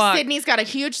 over, oh, fuck. Sydney's got a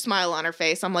huge smile on her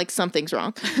face. I'm like, something's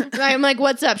wrong. I'm like,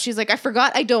 what's up? She's like, I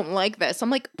forgot I don't like this. I'm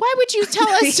like, why would you tell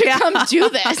us to come do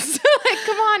this? Like,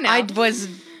 come on now. I was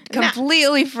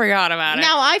completely forgot about it.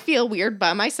 Now I feel weird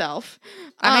by myself.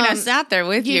 I mean, I sat there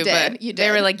with you, but you did. They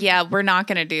were like, yeah, we're not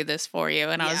going to do this for you.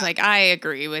 And I was like, I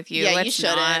agree with you. Yeah, Let's you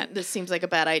shouldn't. not. This seems like a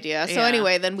bad idea. So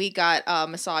anyway, then we got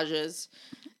massages.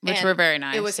 Which were very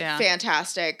nice. It was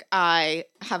fantastic. I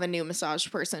have a new massage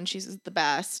person. She's the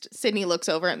best. Sydney looks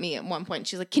over at me at one point.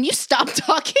 She's like, can you stop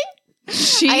talking?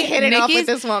 I hit it off with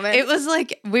this woman. It was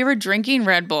like we were drinking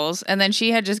Red Bulls, and then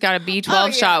she had just got a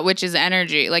B12 shot, which is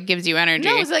energy, like gives you energy.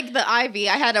 No, it was like the IV.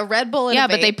 I had a Red Bull and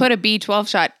but they put a B12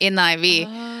 shot in the IV.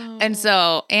 And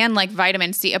so, and like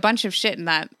vitamin C, a bunch of shit in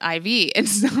that IV. And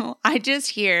so I just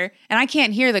hear, and I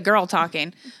can't hear the girl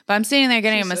talking, but I'm sitting there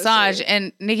getting a massage,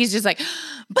 and Nikki's just like,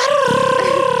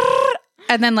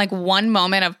 and then like one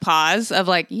moment of pause of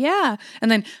like, yeah. And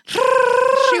then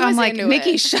I'm like,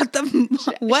 Nikki, shut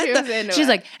the, what? She's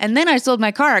like, and then I sold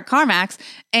my car at CarMax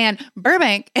and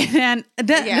Burbank. And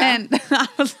then I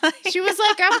was like, she was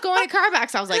like, I'm going to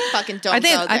CarMax. I was like, fucking don't go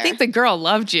there. I think the girl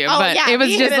loved you, but it was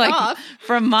just like,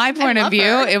 from my point of view,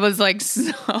 it was like,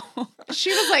 so. She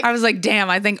was like, I was like, damn,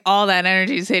 I think all that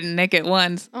energy is hitting Nick at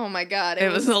once. Oh my God. It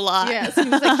was a lot. Yeah. So he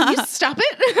was like, can you stop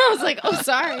it? I was like, oh,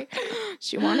 sorry.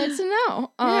 She wanted to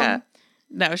know.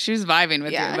 No, she was vibing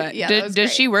with you. But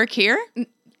does she work here?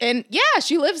 And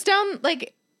she lives down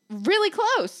like really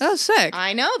close. Oh, sick.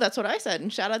 I know. That's what I said.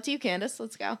 And shout out to you, Candace.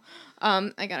 Let's go.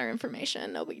 I got her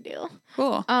information. No big deal.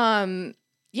 Cool.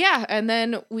 Yeah. And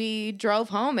then we drove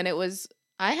home and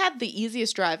I had the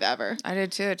easiest drive ever. I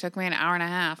did too. It took me an hour and a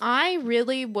half. I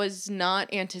really was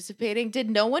not anticipating.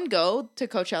 Did no one go to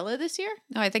Coachella this year?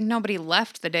 No, I think nobody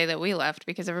left the day that we left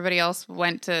because everybody else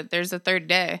went to, there's a third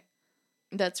day.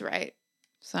 That's right.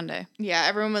 Sunday. Yeah,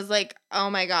 everyone was like,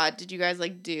 oh my God, did you guys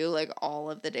like do like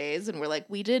all of the days? And we're like,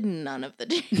 we did none of the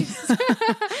days.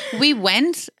 We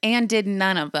went and did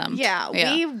none of them. Yeah,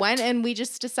 we went and we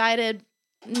just decided,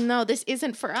 no, this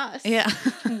isn't for us. Yeah.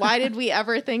 Why did we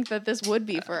ever think that this would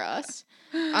be for us?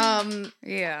 Yeah.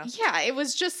 Yeah, it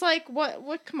was just like,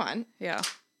 what, come on. Yeah.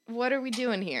 What are we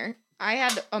doing here? I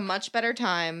had a much better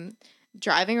time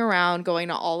driving around, going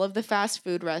to all of the fast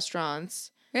food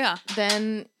restaurants. Yeah.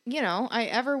 Than, I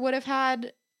ever would have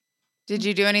had. Did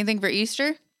you do anything for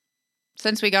Easter?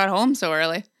 Since we got home so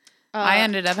early. I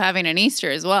ended up having an Easter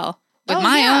as well. With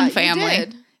my own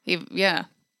family. You did. Yeah.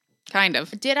 Kind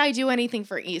of. Did I do anything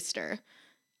for Easter?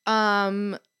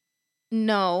 No,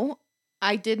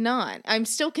 I did not. I'm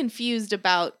still confused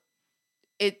about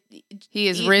it. He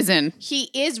is risen. He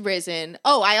is risen.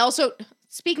 Oh, I also,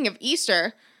 speaking of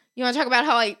Easter, you want to talk about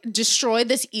how I destroyed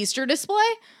this Easter display?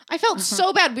 I felt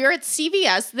so bad. We were at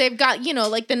CVS. They've got,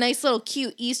 like the nice little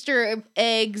cute Easter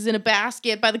eggs in a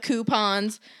basket by the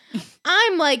coupons.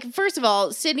 I'm like, first of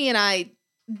all, Sydney and I,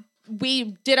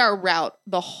 we did our route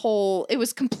it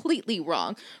was completely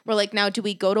wrong. We're like, now do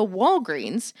we go to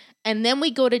Walgreens and then we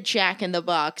go to Jack in the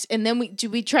Box, and then do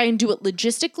we try and do it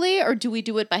logistically, or do we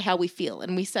do it by how we feel?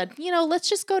 And we said, let's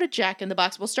just go to Jack in the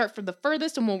Box. We'll start from the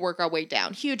furthest and we'll work our way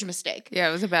down. Huge mistake. Yeah,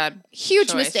 it was a bad Huge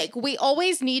choice. mistake. We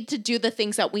always need to do the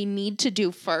things that we need to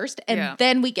do first, and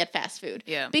then we get fast food.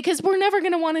 Yeah. Because we're never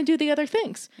going to want to do the other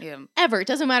things. Yeah. Ever. It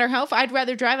doesn't matter how far. I'd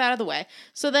rather drive out of the way.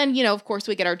 So then, of course,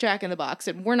 we get our Jack in the Box,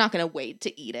 and we're not going to wait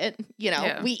to eat it.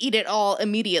 We eat it all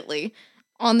immediately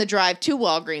on the drive to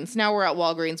Walgreens. Now we're at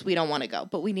Walgreens. We don't want to go,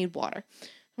 but we need water.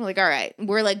 We're like, all right.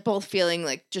 We're like both feeling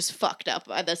like just fucked up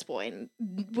at this point.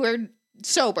 We're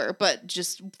sober, but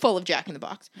just full of Jack in the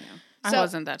Box. Yeah. So- I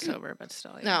wasn't that sober, but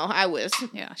still. Yeah. No, I was.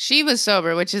 Yeah, she was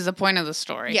sober, which is the point of the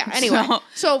story. Yeah, anyway.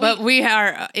 But we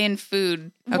are in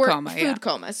food coma. Food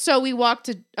coma. So we walked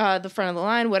to the front of the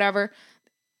line, whatever.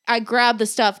 I grabbed the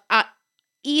stuff.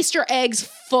 Easter eggs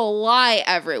fly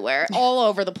everywhere, all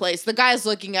over the place. The guy's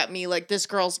looking at me like this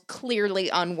girl's clearly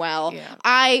unwell. Yeah.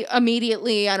 I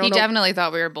immediately, I don't He know. definitely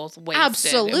thought we were both wasted.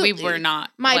 Absolutely. We were not.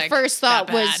 My first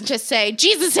thought was to say,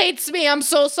 Jesus hates me. I'm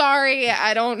so sorry.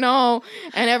 I don't know.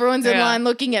 And everyone's in line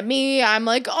looking at me. I'm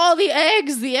like, oh, the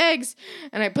eggs.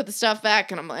 And I put the stuff back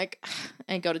and I'm like,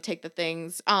 and go to take the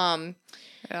things.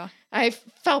 Yeah. I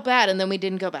felt bad, and then we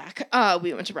didn't go back.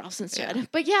 We went to Ralph's instead. Yeah.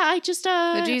 But yeah, I just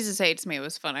The Jesus hates me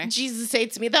was funny. Jesus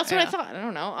hates me. That's what I Yeah. thought. I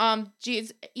don't know.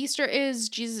 Easter is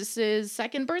Jesus's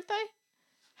second birthday,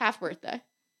 half birthday,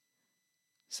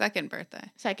 Second birthday.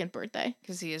 second birthday.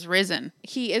 Because he is risen.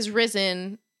 He is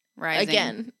risen Rising.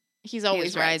 again. He's always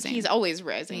is rising. rising. He's always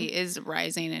rising. He is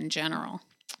rising in general.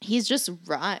 He's just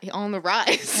on the rise.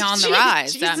 He's on the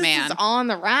rise, that Jesus man. is on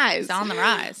the rise. He's on the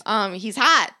rise. He's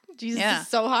hot. Jesus Yeah. is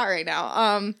so hot right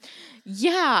now.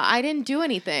 Yeah, I didn't do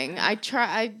anything.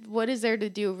 What is there to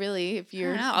do really if I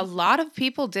you're don't know. A lot of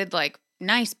people did like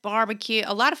nice barbecue.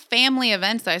 A lot of family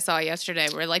events I saw yesterday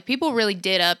where like people really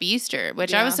did up Easter,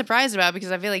 which I was Yeah. surprised about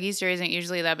because I feel like Easter isn't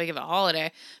usually that big of a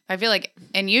holiday. But I feel like,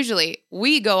 and usually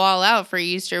we go all out for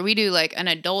Easter. We do like an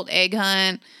adult egg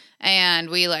hunt and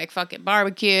we like fucking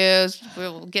barbecues.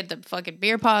 We'll get the fucking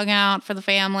beer pong out for the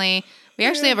family. We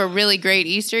actually have a really great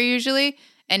Easter usually.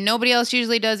 And nobody else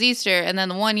usually does Easter. And then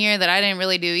the one year that I didn't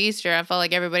really do Easter, I felt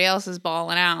like everybody else is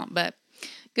balling out. But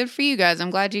good for you guys. I'm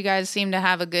glad you guys seem to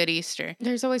have a good Easter.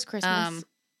 There's always Christmas.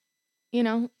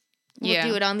 We'll yeah.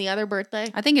 do it on the other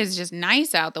birthday. I think it's just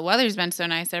nice out. The weather's been so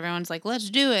nice. Everyone's like, let's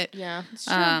do it. Yeah, it's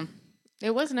true.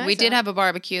 It was nice. We did out. have a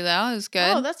barbecue, though. It was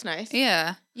good. Oh, that's nice.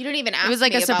 yeah. You didn't even ask me. It was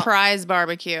like a about- surprise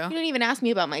barbecue. You didn't even ask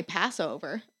me about my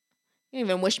Passover. You didn't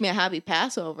even wish me a happy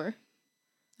Passover.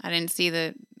 I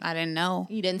didn't know.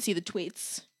 You didn't see the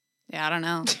tweets. Yeah, I don't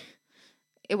know.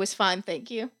 It was fun, thank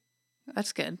you.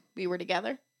 That's good. We were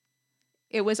together.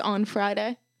 It was on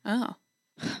Friday. Oh.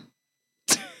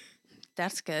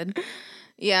 That's good.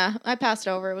 Yeah, I passed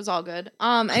over. It was all good.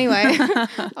 Anyway,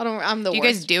 I'm the Do you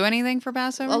worst. guys do anything for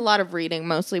Passover? A lot of reading,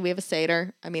 mostly. We have a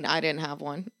Seder. I mean, I didn't have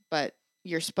one, but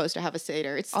you're supposed to have a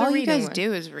Seder. It's the All you reading guys one.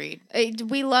 do is read.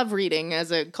 We love reading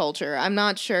as a culture. I'm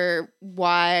not sure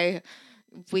why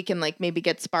we can like maybe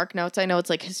get Spark Notes. I know it's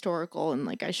like historical and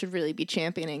like I should really be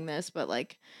championing this, but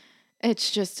like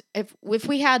it's just if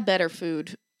we had better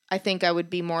food, I think I would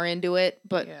be more into it.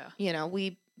 But Yeah.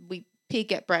 we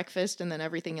peak at breakfast and then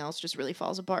everything else just really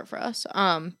falls apart for us.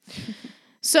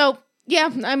 So yeah,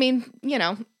 I mean,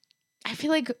 I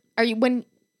feel like when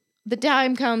the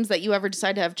time comes that you ever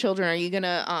decide to have children, are you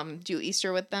gonna do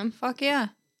Easter with them? Fuck yeah.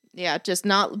 Yeah, just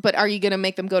not. But are you gonna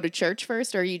make them go to church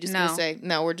first, or are you just No. gonna say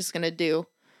no? We're just gonna do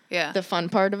Yeah. the fun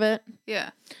part of it.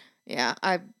 Yeah. Yeah,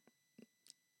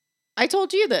 I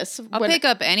told you this I'll pick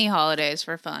up any holidays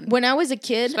for fun. when I was a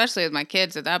kid. Especially with my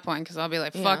kids at that point, because I'll be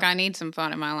like, fuck, Yeah. I need some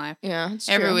fun in my life. Yeah, it's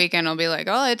Every true. weekend I'll be like,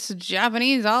 oh, it's a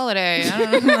Japanese holiday.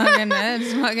 I don't know.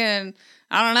 It's fucking,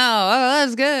 I don't know. Oh,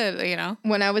 that's good,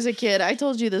 When I was a kid, I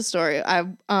told you this story. I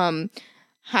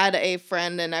had a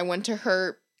friend, and I went to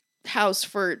her house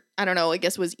for I don't know. I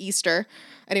guess it was Easter.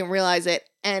 I didn't realize it.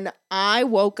 And I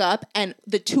woke up and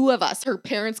the two of us, her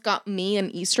parents got me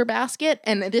an Easter basket.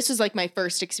 And this was like my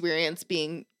first experience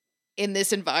being in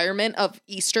this environment of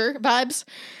Easter vibes.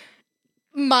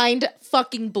 Mind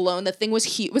fucking blown. The thing was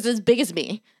huge. It was as big as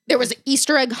me. There was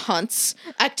Easter egg hunts,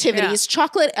 activities,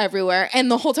 chocolate everywhere. And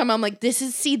the whole time I'm like, this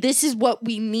is what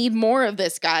we need more of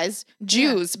this, guys.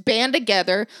 Jews, band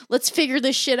together. Let's figure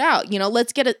this shit out.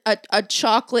 Let's get a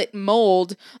chocolate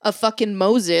mold of fucking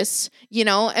Moses,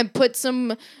 and put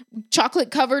some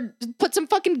chocolate covered, put some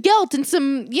fucking gelt and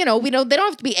some, they don't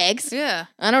have to be eggs. Yeah.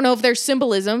 I don't know if there's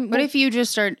symbolism. But if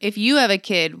you have a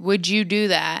kid, would you do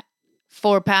that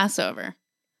for Passover?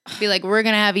 Be like, we're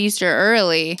going to have Easter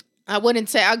early. I wouldn't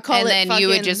say. I'd call and it then you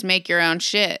would just make your own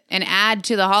shit and add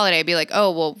to the holiday. Be like,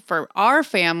 oh, well, for our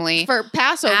family, for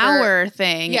Passover. our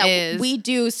thing Yeah, is we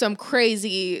do some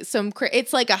crazy,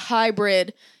 it's like a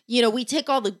hybrid. You know, we take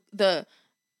all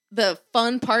the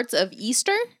fun parts of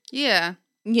Easter, yeah,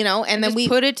 you know, and then just we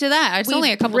put it to that. It's we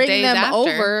only a couple bring days them after.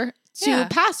 over to Yeah.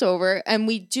 Passover, and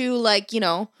we do like, you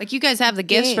know, Like you guys have the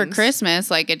gifts for Games.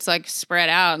 Christmas, like it's like spread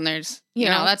out, and there's you You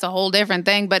know know? that's a whole different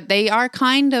thing. But they are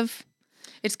kind of,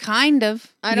 it's kind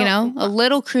of I you don't- know a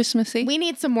little Christmassy. we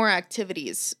need some more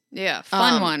activities. Yeah,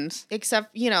 fun Um, ones.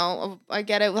 Except, you know, I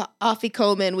get it.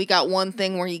 Afikomen, we got one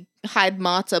thing where you hide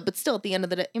matzah, but still at the end of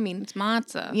the day, I mean, It's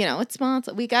matzah. you know, it's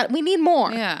matzah. We need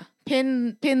more. Yeah,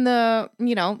 Pin the,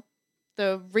 you know,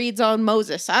 the reeds on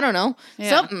Moses. I don't know. Yeah.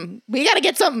 Something. We got to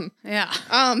get something. yeah.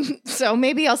 So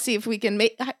maybe I'll see if we can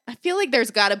make, I feel like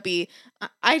there's got to be,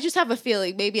 I just have a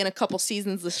feeling maybe in a couple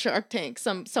seasons, the Shark Tank,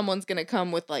 someone's going to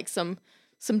come with like some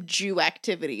Jew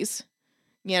activities,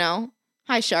 you know?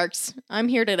 Hi, sharks. I'm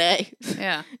here today.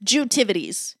 Yeah,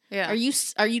 Jewtivities. yeah,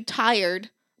 Are you tired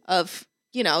of,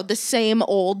 you know, the same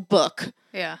old book,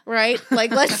 yeah, right?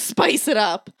 Like, let's spice it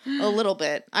up a little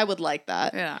bit. I would like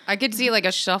that. yeah. I could see like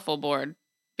a shuffleboard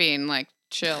being like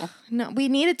chill. No, we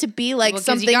need it to be like Well, 'cause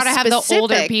something you gotta have specific. the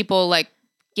older people like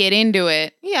get into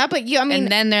it. Yeah, but I mean, And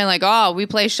then they're like, oh, we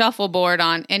play shuffleboard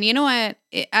on. And you know what?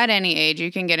 At any age, you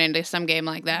can get into some game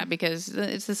like that because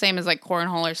it's the same as like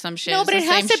cornhole or some shit. no, It's but the it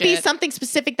has same to be shit. something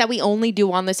specific that we only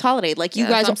do on this holiday. Like, you Yeah,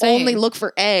 that's guys what I'm only saying. look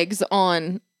for eggs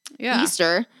on Yeah.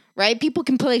 Easter, right? People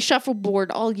can play shuffleboard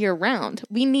all year round.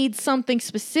 We need something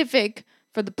specific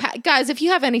for the guys. If you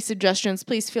have any suggestions,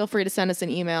 please feel free to send us an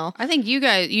email. I think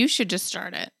you should just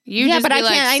start it. You Yeah, just but be I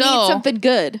like, can't. I so, need something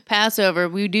good. Passover,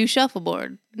 we do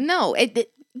shuffleboard. No,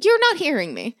 you're not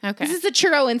hearing me. Okay. This is the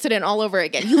churro incident all over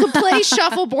again. You can play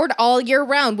shuffleboard all year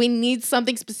round. We need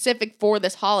something specific for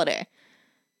this holiday,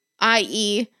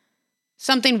 i.e.,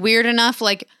 Something weird enough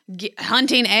like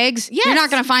hunting eggs. Yes. You're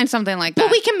not going to find something like that.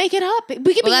 but we can make it up. We can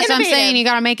be well, that's what I'm innovative. saying. You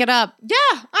got to make it up. Yeah,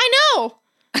 I know.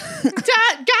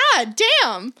 God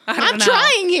damn. I don't I'm know.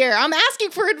 trying here. I'm asking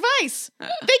for advice.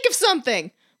 Think of something.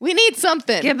 We need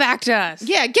something. Get back to us.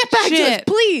 Yeah, get back to us, Shit.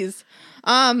 please.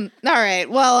 All right.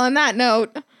 Well, on that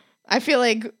note, I feel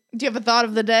like, do you have a thought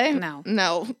of the day? No.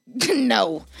 No.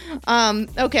 No.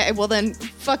 Okay, well then,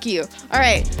 fuck you. All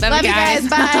right. Love you you guys.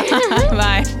 Bye.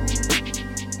 Bye.